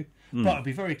kill you. But it'll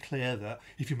be very clear that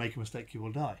if you make a mistake, you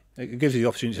will die. It gives you the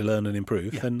opportunity to learn and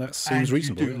improve, then that seems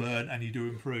reasonable. You do learn and you do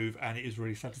improve, and it is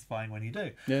really satisfying when you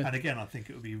do. Yeah. And again, I think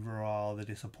it would be rather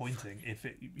disappointing if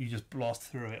you just blast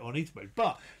through it on easy mode.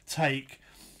 But take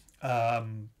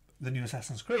the new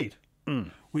Assassin's Creed,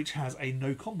 which has a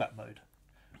no combat mode,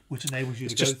 which enables you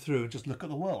to go through and just look at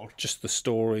the world. Just the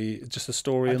story and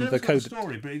the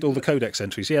code, all the codex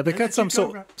entries. Yeah, they had some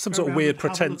sort of weird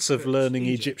pretense of learning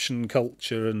Egyptian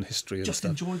culture and history and just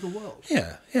stuff. Enjoy the world.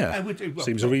 Yeah.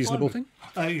 Seems a reasonable thing.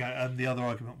 And the other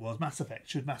argument was Mass Effect.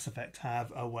 Should Mass Effect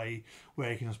have a way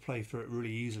where you can just play through it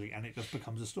really easily and it just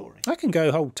becomes a story? I can go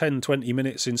a whole 10, 20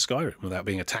 minutes in Skyrim without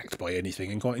being attacked by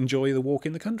anything and quite enjoy the walk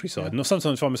in the countryside. And I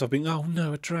sometimes find myself being, oh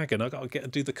no, a dragon, I've got to get to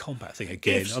do the combat thing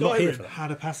again. If I'm not here for Skyrim that.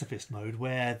 had a pacifist mode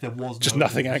where there was just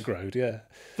nothing aggroed,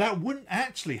 that wouldn't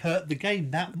actually hurt the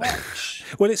game that much.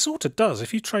 Well, it sort of does.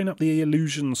 If you train up the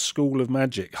illusion school of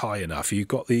magic high enough, you've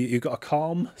got a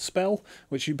calm spell,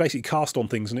 which you basically cast on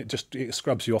things, and it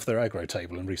scrubs you off their aggro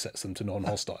table and resets them to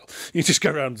non-hostile. You just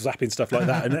go around zapping stuff like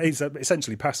that, and it's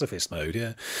essentially pacifist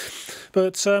mode,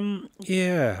 But I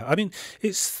mean,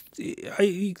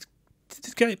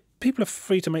 people are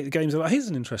free to make the games. Here's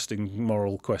an interesting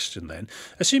moral question then.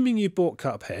 Assuming you bought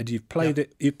Cuphead, you've played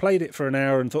it for an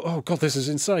hour and thought, oh God, this is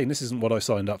insane. This isn't what I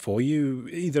signed up for. You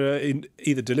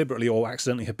either deliberately or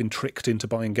accidentally have been tricked into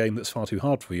buying a game that's far too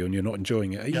hard for you and you're not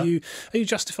enjoying it. Are you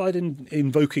justified in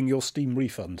invoking your Steam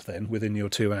refund then within your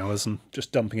 2 hours and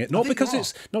just dumping it? Not because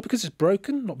it's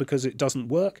broken, not because it doesn't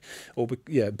work, but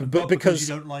because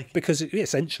you don't like it. Because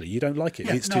essentially you don't like it.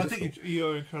 Yeah, it's too difficult. I think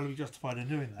you're incredibly justified in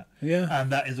doing that. Yeah,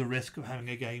 and that is a risk of having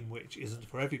a game which isn't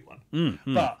for everyone.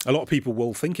 But a lot of people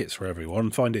will think it's for everyone,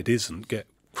 find it isn't, get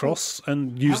cross,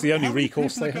 and use the only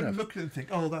recourse they have. Look at it and think,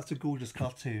 oh, that's a gorgeous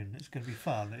cartoon. It's going to be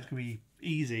fun. It's going to be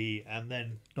easy, and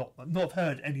then not have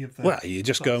heard any of the. Well, you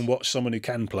just go and watch someone who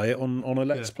can play it on a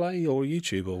Let's Play or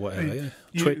YouTube or whatever.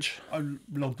 Twitch. I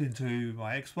logged into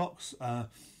my Xbox.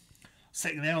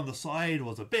 Sitting there on the side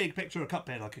was a big picture of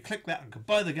Cuphead. I could click that and could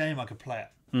buy the game. I could play it.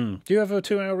 Do you have a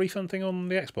 2-hour refund thing on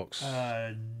the Xbox?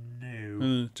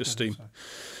 No. Just Steam. So.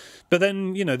 But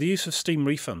then, the use of Steam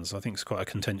refunds, I think, is quite a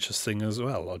contentious thing as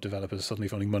well. Our developers are suddenly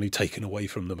finding money taken away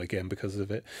from them again because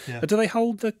of it. Yeah. Do they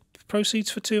hold the proceeds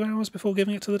for 2 hours before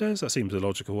giving it to the devs? That seems a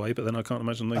logical way, but then I can't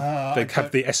imagine they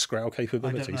have the escrow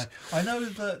capabilities. I know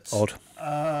that Odd.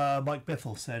 Mike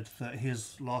Biffle said that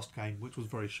his last game, which was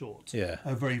very short,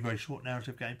 a very, very short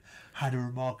narrative game, had a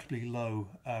remarkably low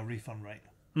refund rate.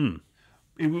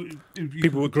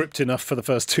 People were gripped enough for the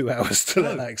first 2 hours to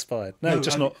let that expire.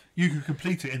 Not. You could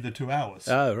complete it in the 2 hours.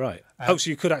 Oh, right. So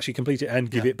you could actually complete it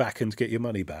and give it back and get your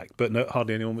money back, but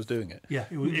hardly anyone was doing it. Yeah,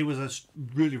 it was a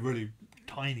really, really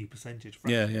tiny percentage.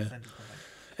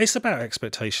 It's about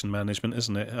expectation management,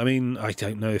 isn't it? I mean, I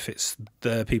don't know if it's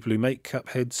the people who make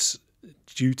Cuphead's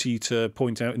duty to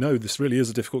point out, no, this really is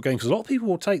a difficult game, because a lot of people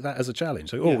will take that as a challenge.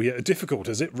 So, difficult,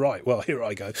 is it? Right, well, here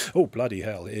I go. Oh, bloody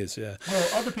hell, it is, yeah. Well,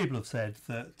 other people have said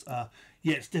that,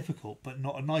 it's difficult, but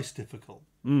not a nice difficult.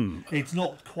 It's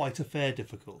not quite a fair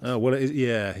difficult. Oh, well, it is,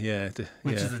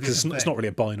 it's not really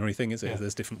a binary thing, is it? Yeah.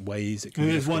 There's different ways it can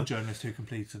be. There's one journalist who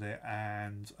completed it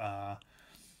and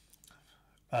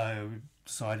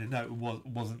decided, no, it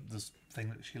wasn't the thing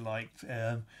that she liked.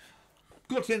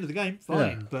 Got to the end of the game,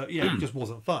 fine, but it just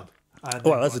wasn't fun. And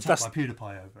that's by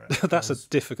PewDiePie over it. That's a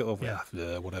difficult,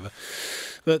 whatever.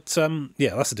 But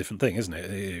that's a different thing, isn't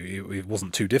it? It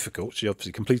wasn't too difficult. She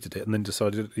obviously completed it and then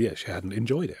decided, she hadn't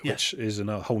enjoyed it, which is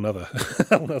a whole nother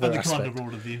aspect. And the kind of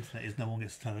rule of the internet is no one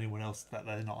gets to tell anyone else that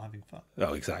they're not having fun.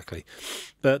 Oh, exactly.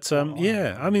 But I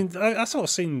mean, I sort of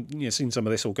seen some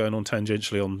of this all going on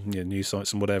tangentially on news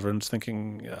sites and whatever, and just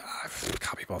thinking, I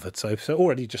can't be bothered. So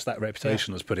already just that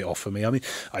reputation has put it off for me. I mean,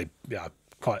 I'm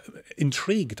quite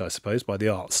intrigued, I suppose, by the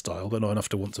art style, but not enough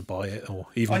to want to buy it or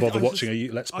even bother watching a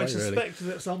Let's Play. I suspect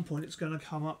that at some point it's going to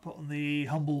come up on the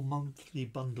Humble Monthly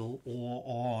Bundle or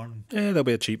on there'll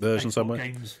be a cheap version Xbox somewhere.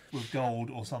 Games with Gold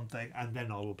or something, and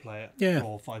then I will play it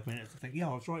for 5 minutes and think, I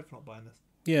was right for not buying this.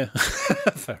 Yeah,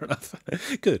 fair enough.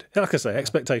 Good. Like I say,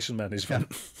 expectation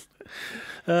management.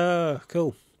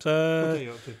 Cool. What are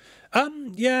you up to?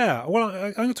 Well,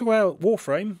 I'm going to talk about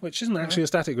Warframe, which isn't actually a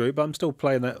static group, but I'm still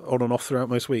playing that on and off throughout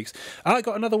most weeks. I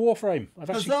got another Warframe.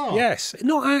 Yes,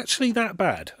 not actually that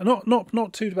bad.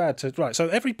 Not too bad. Right, so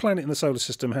every planet in the solar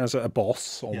system has a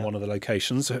boss on one of the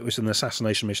locations. It was an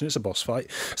assassination mission. It's a boss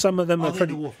fight. Some of them are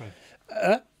pretty.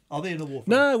 Warframe? Are they in a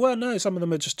Warframe? No. Some of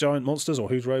them are just giant monsters or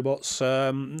huge robots.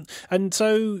 And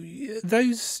so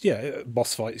those,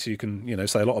 boss fights you can,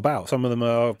 say a lot about. Some of them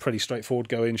are pretty straightforward.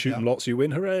 Go in, shoot them lots, you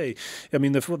win, hooray! I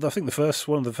mean, I think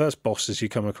one of the first bosses you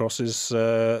come across is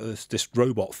this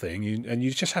robot thing, and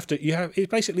you just have to.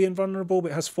 It's basically invulnerable,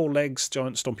 but it has 4 legs,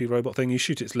 giant stompy robot thing. You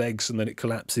shoot its legs, and then it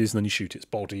collapses, and then you shoot its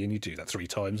body, and you do that 3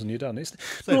 times, and you're done. It's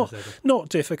not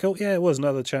difficult. Yeah, it was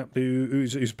another chap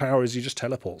whose power is he just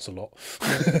teleports a lot.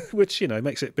 which,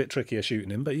 makes it a bit trickier shooting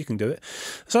him, but you can do it.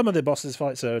 Some of the bosses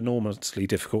fights are enormously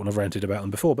difficult, and I've ranted about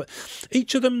them before, but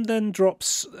each of them then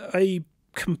drops a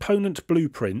component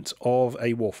blueprint of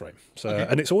a warframe.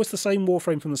 And it's always the same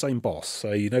warframe from the same boss,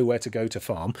 so you know where to go to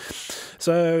farm.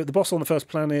 So the boss on the first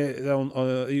planet,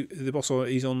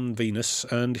 he's on Venus,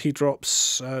 and he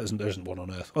drops there isn't one on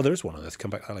Earth. Oh, there is one on Earth.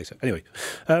 Come back to that later. Anyway,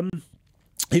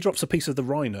 he drops a piece of the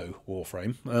Rhino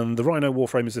warframe, and the Rhino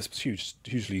warframe is this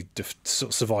hugely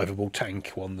sort of survivable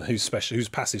tank one whose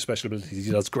passive special abilities,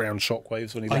 he does ground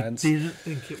shockwaves when he lands. I didn't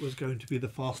think it was going to be the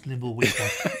fast, nimble weaver.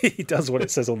 He does what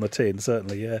it says on the tin,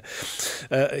 certainly, yeah.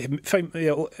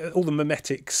 All the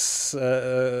memetics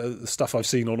stuff I've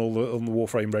seen on the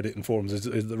Warframe Reddit and forums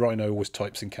is the Rhino always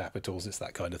types in capitals. It's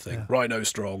that kind of thing. Yeah. Rhino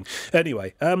strong.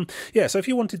 Anyway, so if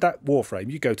you wanted that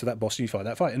warframe, you go to that boss and you fight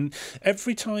that fight, and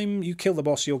every time you kill the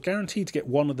boss, you're guaranteed to get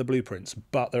one of the blueprints,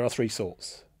 but there are 3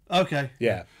 sorts. Okay.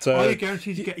 Yeah. So are you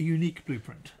guaranteed to get a unique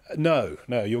blueprint? No,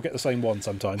 you'll get the same one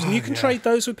sometimes, and you can trade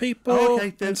those with people.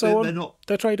 Okay, and so on.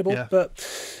 They're tradable, but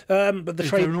the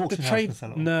trade.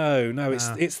 No,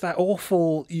 it's that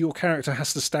awful. Your character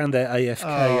has to stand there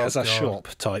AFK as a shop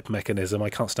type mechanism. I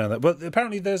can't stand that. But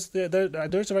apparently, there's a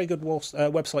very good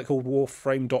website called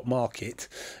Warframe.market,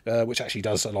 which actually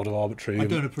does a lot of arbitrary. I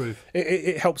don't approve.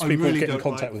 It helps people get in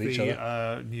contact with each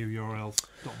other. New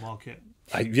URLs.market.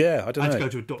 I don't know. I had to go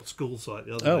to a .school site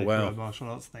the other day for a martial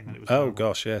arts thing, and it was horrible.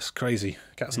 Gosh, yes, crazy.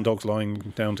 Cats and dogs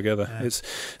lying down together.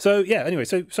 Yeah. Anyway,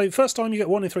 so first time you get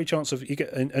 1 in 3 chance of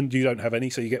and you don't have any,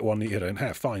 so you get one that you don't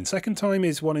have. Fine. Second time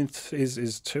is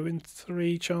 2 in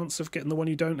 3 chance of getting the one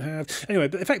you don't have. Anyway,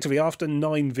 but effectively after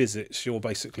 9 visits, you're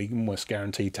basically almost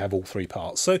guaranteed to have all 3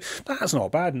 parts. So that's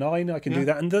not bad. 9, I can do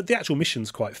that, and the actual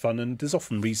mission's quite fun, and there's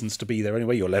often reasons to be there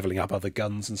anyway. You're leveling up other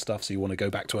guns and stuff, so you want to go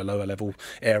back to a lower level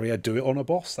area, do it on a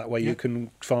boss. That way you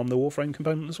can farm the Warframe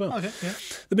component as well. Okay, yeah.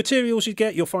 The materials you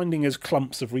get, you're finding as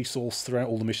clumps of resource throughout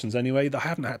all the missions anyway. I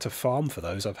haven't had to farm for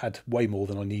those. I've had way more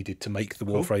than I needed to make the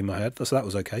Warframe I had, so that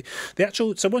was okay.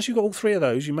 So once you've got all 3 of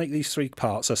those, you make these 3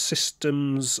 parts: a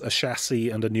systems, a chassis,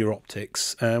 and a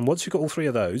neuroptics. And once you've got all 3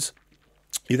 of those,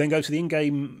 you then go to the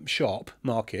in-game shop,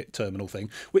 market, terminal thing,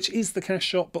 which is the cash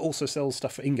shop, but also sells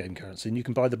stuff for in-game currency. And you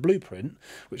can buy the blueprint,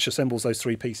 which assembles those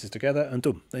 3 pieces together, and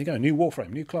boom, there you go, new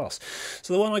Warframe, new class.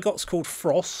 So the one I got is called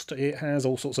Frost. It has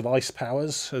all sorts of ice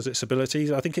powers as its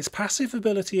abilities. I think its passive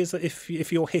ability is that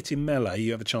if you're hit in melee,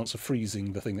 you have a chance of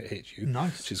freezing the thing that hit you.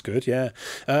 Nice. Which is good, yeah.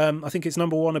 I think its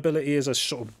number 1 ability is a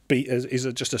sort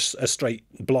of just a straight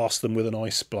blast them with an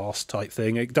ice blast type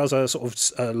thing. It does a sort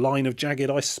of a line of jagged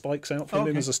ice spikes out from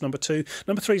him as number 2.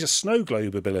 Number 3 is a snow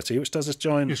globe ability, which does this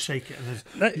giant... Just shake it and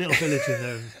there's little village in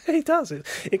there. It does.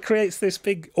 It creates this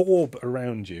big orb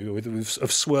around you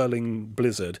of swirling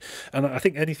blizzard, and I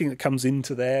think anything that comes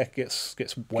into there gets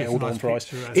wailed on for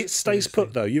ice. It stays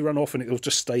put though. You run off and it'll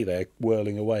just stay there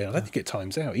whirling away. I don't think it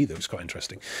times out either. It's quite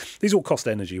interesting. These all cost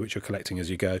energy, which you're collecting as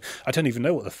you go. I don't even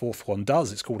know what the 4th one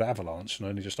does. It's called Avalanche, and I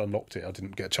only just unlocked it. I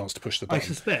didn't get a chance to push the button. I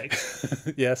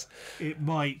suspect yes, it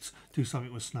might do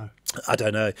something with snow. I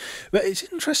don't know. But it's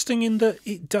interesting in that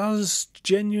it does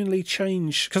genuinely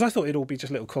change, because I thought it'd all be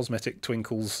just little cosmetic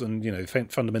twinkles and,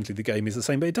 fundamentally the game is the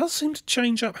same, but it does seem to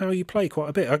change up how you play quite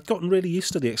a bit. I've gotten really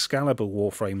used to the Excalibur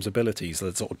Warframe's abilities,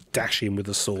 that sort of dash in with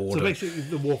the sword. So basically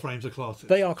the Warframes are classes?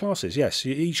 They are classes, yes.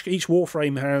 Each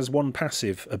Warframe has 1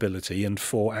 passive ability and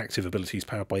 4 active abilities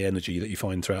powered by energy that you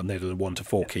find throughout the 1 to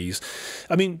 4 keys.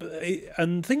 I mean,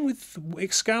 and the thing with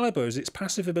Excalibur is its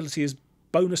passive ability is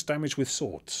bonus damage with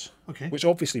swords. Okay. Which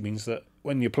obviously means that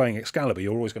when you're playing Excalibur,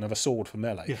 you're always going to have a sword for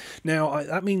melee. Yeah. Now,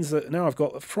 that means that now I've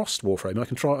got a Frost Warframe, I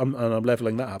can try, and I'm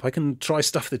levelling that up, I can try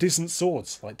stuff that isn't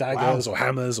swords, like daggers or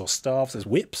hammers or staffs. There's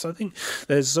whips, I think.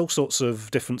 There's all sorts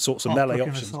of different sorts of melee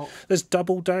options. Assault. There's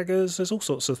double daggers, there's all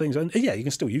sorts of things. And yeah, you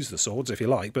can still use the swords if you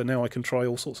like, but now I can try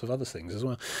all sorts of other things as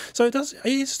well. So it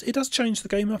does change the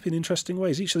game up in interesting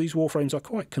ways. Each of these Warframes are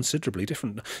quite considerably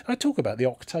different. I talk about the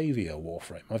Octavia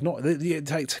Warframe. It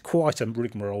takes quite a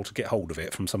rigmarole to get hold of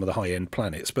it from some of the high-end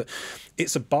planets, but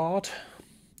it's a bard.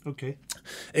 Okay.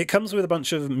 It comes with a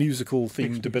bunch of musical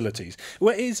themed abilities.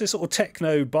 Well, it is a sort of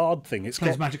techno bard thing. It's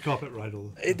plays Magic Carpet Ride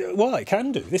all well, it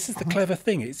can do. This is the clever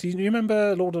thing. You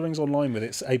remember Lord of the Rings Online with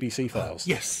its ABC files?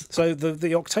 Yes. So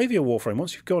the Octavia Warframe,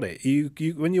 once you've got it, you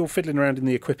when you're fiddling around in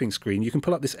the equipping screen, you can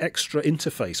pull up this extra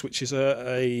interface, which is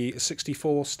a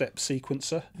 64-step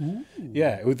sequencer. Ooh.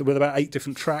 Yeah, with about 8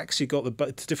 different tracks. You've got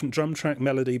the different drum track,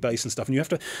 melody, bass and stuff, and you have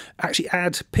to actually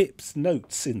add Pip's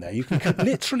notes in there. You can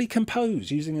literally compose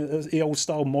using using the old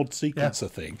style mod sequencer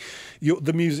thing,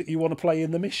 the music you want to play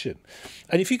in the mission.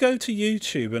 And if you go to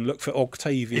YouTube and look for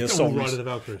Octavia songs,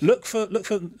 look for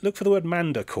the word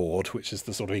Mandochord, which is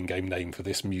the sort of in-game name for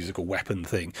this musical weapon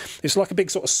thing. It's like a big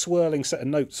sort of swirling set of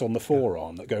notes on the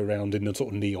forearm that go around in a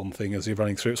sort of neon thing as you're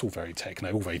running through. It's all very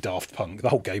techno, all very Daft Punk. The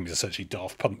whole game is essentially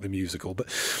Daft Punk the musical, but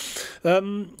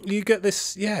you get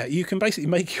this. Yeah, you can basically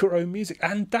make your own music,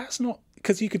 and that's not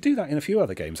because you could do that in a few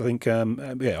other games. I think,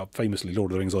 famously,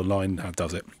 Lord of the Rings Online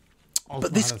does it.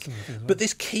 But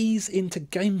this keys into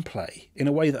gameplay in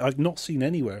a way that I've not seen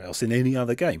anywhere else in any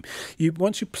other game.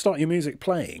 Once you start your music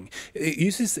playing,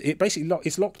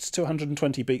 it's locked to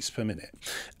 120 beats per minute,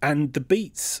 and the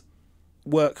beats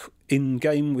work in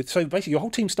game with. So basically, your whole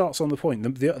team starts on the point.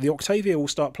 The Octavia will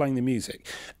start playing the music,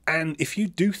 and if you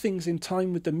do things in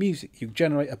time with the music, you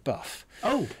generate a buff.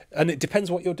 Oh, and it depends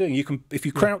what you're doing. You can, if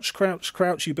you crouch,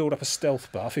 you build up a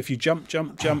stealth buff. If you jump,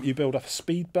 you build up a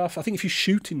speed buff. I think if you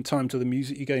shoot in time to the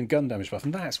music, you gain gun damage buff,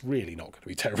 and that's really not going to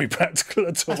be terribly practical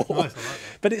at all. That's nice, I like that.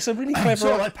 But it's a really clever.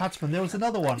 Sort of like Patapon. There was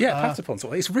another one. Yeah,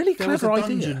 Patapon. It's really clever idea.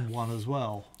 There was a dungeon one as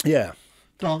well. Yeah.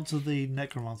 Dance of the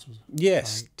Necromancers.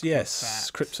 Yes.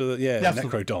 Crypt of the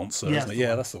Necro Dancer, isn't it?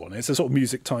 Yeah, that's the one. It's a sort of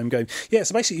music time game. Yeah,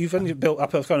 so basically you've only built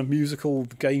up a kind of musical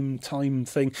game time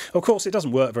thing. Of course, it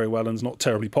doesn't work very well and is not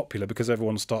terribly popular because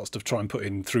everyone starts to try and put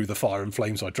in Through the Fire and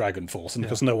Flames by Dragon Force, and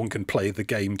because no one can play the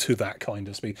game to that kind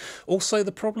of speed. Also,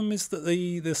 the problem is that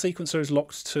the sequencer is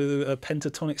locked to a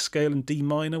pentatonic scale in D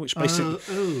minor, which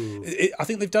basically I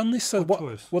think they've done this. So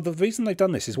the reason they've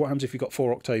done this is what happens if you've got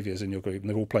 4 Octavias in your group and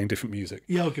they're all playing different music.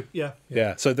 Yeah, okay.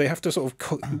 Yeah. So they have to sort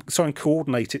of try and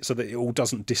coordinate it so that it all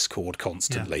doesn't discord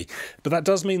constantly. Yeah. But that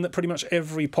does mean that pretty much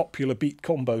every popular beat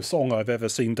combo song I've ever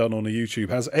seen done on a YouTube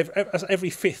has every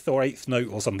 5th or 8th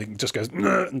note or something just goes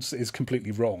and is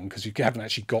completely wrong because you haven't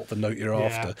actually got the note you're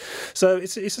after. So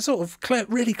it's a sort of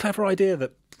really clever idea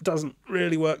that doesn't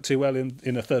really work too well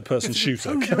in a third-person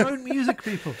shooter. It's your own music,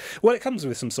 people. Well, it comes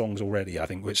with some songs already, I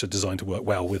think, which are designed to work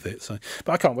well with it. So,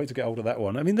 but I can't wait to get hold of that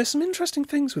one. I mean, there's some interesting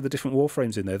things with the different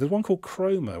Warframes in there. There's one called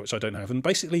Chroma, which I don't have, and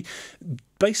basically,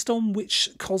 based on which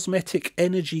cosmetic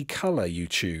energy colour you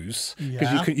choose,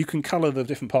 because you can colour the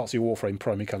different parts of your Warframe,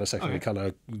 primary colour, secondary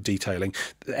colour, detailing,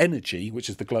 the energy, which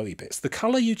is the glowy bits. The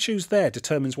colour you choose there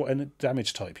determines what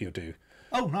damage type you do.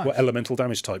 Oh, nice. What elemental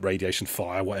damage type, radiation,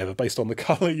 fire, whatever, based on the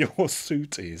colour your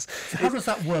suit is. So how does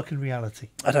that work in reality?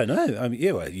 I don't know. I mean,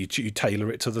 you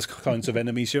tailor it to the kinds of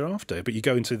enemies you're after, but you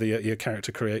go into your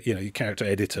character your character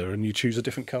editor, and you choose a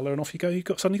different colour, and off you go. You've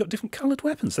suddenly got different coloured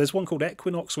weapons. There's one called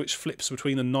Equinox, which flips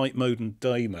between a night mode and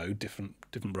day mode, different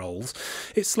roles.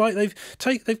 It's like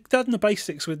they've done the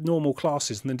basics with normal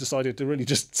classes, and then decided to really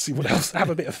just see what else, have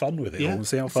a bit of fun with it, and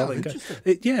see how far they can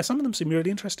go. Some of them seem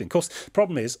really interesting. Of course, the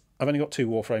problem is I've only got 2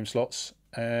 Warframe slots,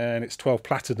 and it's 12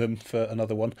 platinum for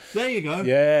another one. There you go.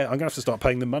 Yeah, I'm going to have to start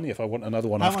paying them money if I want another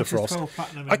one after Frost.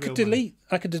 I could delete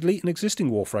an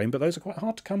existing Warframe, but those are quite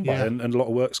hard to come by, and a lot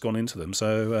of work's gone into them.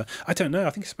 So I don't know.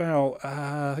 I think it's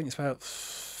about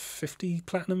 50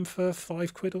 platinum for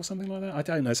 £5 or something like that. I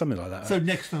don't know, something like that. So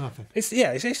next to nothing.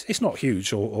 It's not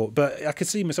huge, but I could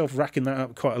see myself racking that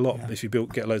up quite a lot if you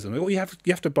get loads of them. Well, you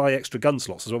have to buy extra gun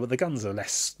slots as well, but the guns are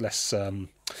less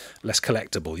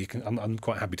collectible. I'm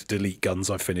quite happy to delete guns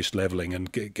I've finished leveling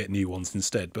and get new ones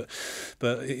instead. But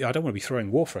I don't want to be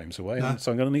throwing Warframes away,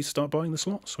 so I'm going to need to start buying the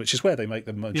slots, which is where they make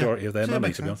the majority of their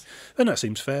money, to be honest. And that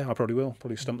seems fair. I probably will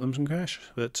stump them some cash.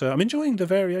 But I'm enjoying the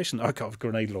variation. I got a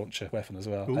grenade launcher weapon as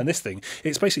well. Ooh. And this thing,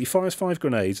 it's basically fires 5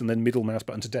 grenades and then middle mouse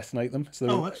button to detonate them.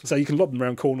 So you can lob them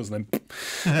around corners and then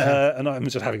and I'm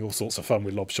just having all sorts of fun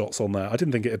with lob shots on that. I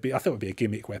thought it would be a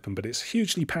gimmick weapon, but it's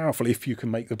hugely powerful if you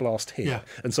can make the blast hit. Yeah.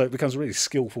 And so it becomes a really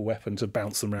skillful weapon to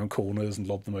bounce them around corners and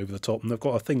lob them over the top. And they've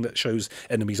got a thing that shows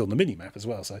enemies on the mini-map as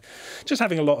well. So just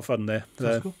having a lot of fun there.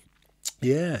 That's cool.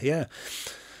 Yeah.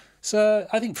 So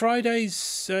I think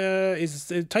Fridays is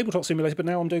the tabletop simulator, but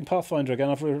now I'm doing Pathfinder again.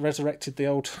 I've resurrected the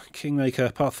old Kingmaker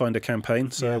Pathfinder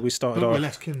campaign. So we started our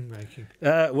less kingmaking.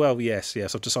 Well, yes.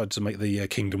 I've decided to make the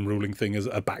kingdom ruling thing as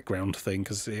a background thing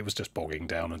because it was just bogging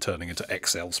down and turning into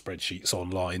Excel spreadsheets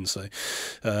online. So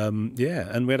and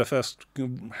we had a first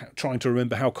trying to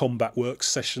remember how combat works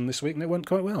session this week, and it went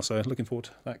quite well. So looking forward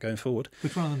to that going forward.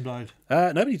 Which one of them died?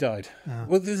 Nobody died. Oh.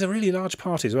 Well, there's a really large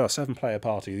party as well, 7-player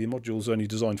party. The module's only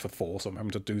designed for 4, so I'm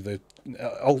having to do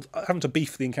having to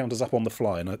beef the encounters up on the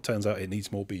fly, and it turns out it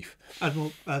needs more beef. Add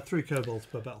more 3 kobolds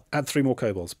per battle. Add 3 more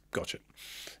kobolds. Gotcha.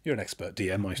 You're an expert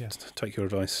DM. I take your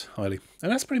advice highly.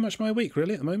 And that's pretty much my week,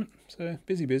 really, at the moment. So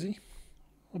busy.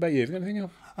 What about you? Have you got anything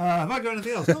else? Have I got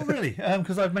anything else? Not really,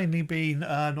 because I've mainly been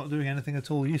not doing anything at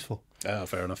all useful. Oh,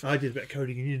 fair enough. I did a bit of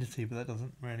coding in Unity, but that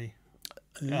doesn't really...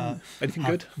 Anything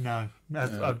good? No.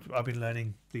 I've been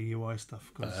learning the UI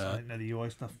stuff because I didn't know the UI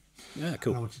stuff. Yeah,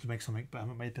 cool. I wanted to make something, but I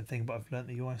haven't made the thing, but I've learned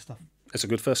the UI stuff. It's a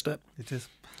good first step. It is.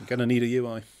 You're going to need a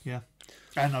UI. Yeah.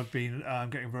 And I've been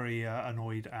getting very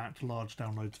annoyed at large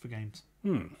downloads for games.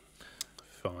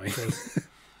 Fine.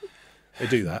 They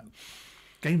do that.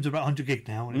 Games are about 100 gig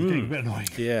now, and it's getting a bit annoying.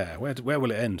 Yeah. Where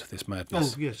will it end, this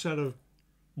madness? Oh, yeah, Shadow of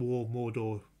War,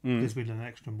 Mordor. There's been an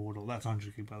extra Mordor. That's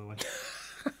 100 gig, by the way.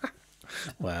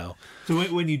 Wow. So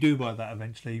when you do buy that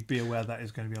eventually, be aware that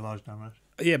is going to be a large download.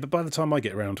 Yeah, but by the time I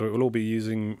get around to it, we'll all be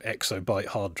using exobyte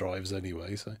hard drives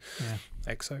anyway. So,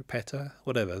 Exo, Peta,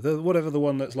 whatever the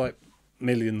one that's like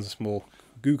millions more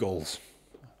Googles.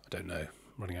 I don't know.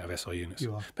 Running out of SI units.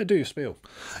 You are. But do your spiel.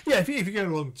 Yeah, if you go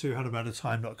along to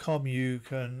howaboutatime.com, you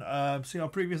can see our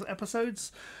previous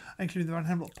episodes, including the Random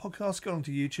Hamlet podcast. Go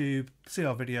onto YouTube, see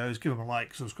our videos, give them a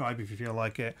like, subscribe if you feel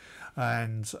like it,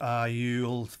 and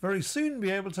you'll very soon be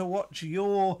able to watch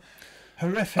your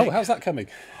horrific... Oh, how's that coming?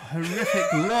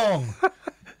 Horrific long...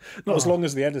 Not as long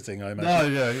as the editing, I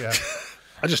imagine. No, yeah.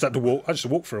 I just had to walk. I just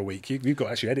walk for a week. You've got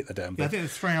to actually edit the damn thing. Yeah, I think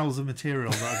there's 3 hours of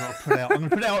material that I've got to put out. I'm going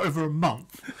to put it out over a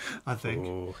month, I think.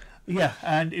 Oh. Yeah,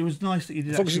 and it was nice that you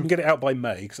did. As long as you can get it out by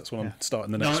May, because that's when I'm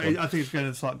starting the next one. I think it's going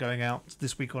to start going out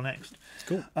this week or next.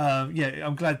 Cool. Yeah,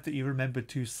 I'm glad that you remembered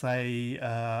to say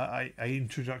a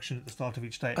introduction at the start of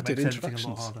each day. It makes everything a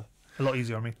lot harder, a lot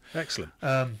easier. I mean, excellent.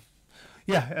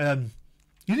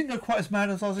 You didn't go quite as mad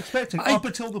as I was expecting up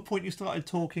until the point you started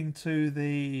talking to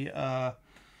the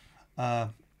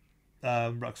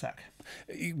rucksack.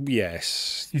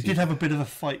 Yes, you did have a bit of a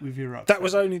fight with your rucksack. That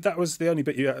was the only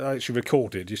bit you actually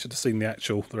recorded. You should have seen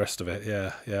the rest of it.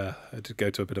 Yeah. I did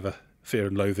go to a bit of a fear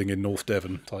and loathing in North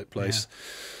Devon type place.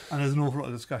 Yeah. And there's an awful lot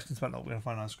of discussions about not being able to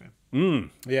find ice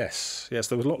cream. Yes. There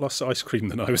was a lot less ice cream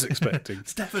than I was expecting.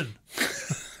 Stefan,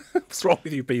 what's wrong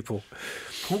with you people?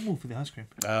 Cornwall for the ice cream.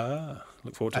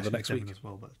 Look forward to the next week as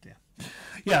well. But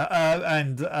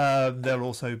and there'll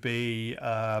also be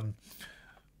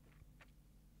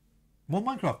more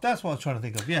Minecraft. That's what I was trying to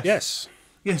think of. Yes.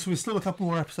 We've still a couple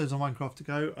more episodes on Minecraft to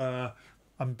go.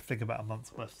 I'm thinking about a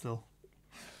month, but still.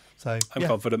 So I'm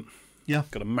confident. Yeah,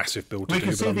 got a massive build to do,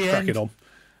 but I'm cracking on.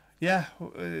 Yeah,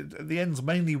 the end's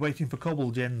mainly waiting for cobble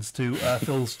gens to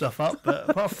fill stuff up. But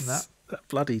apart from that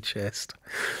bloody chest.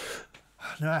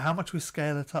 No matter how much we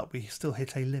scale it up, we still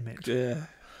hit a limit. Yeah.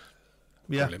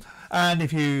 Brilliant. And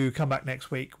if you come back next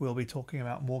week, we'll be talking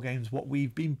about more games, what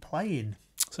we've been playing.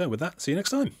 So with that, see you next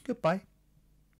time. Goodbye.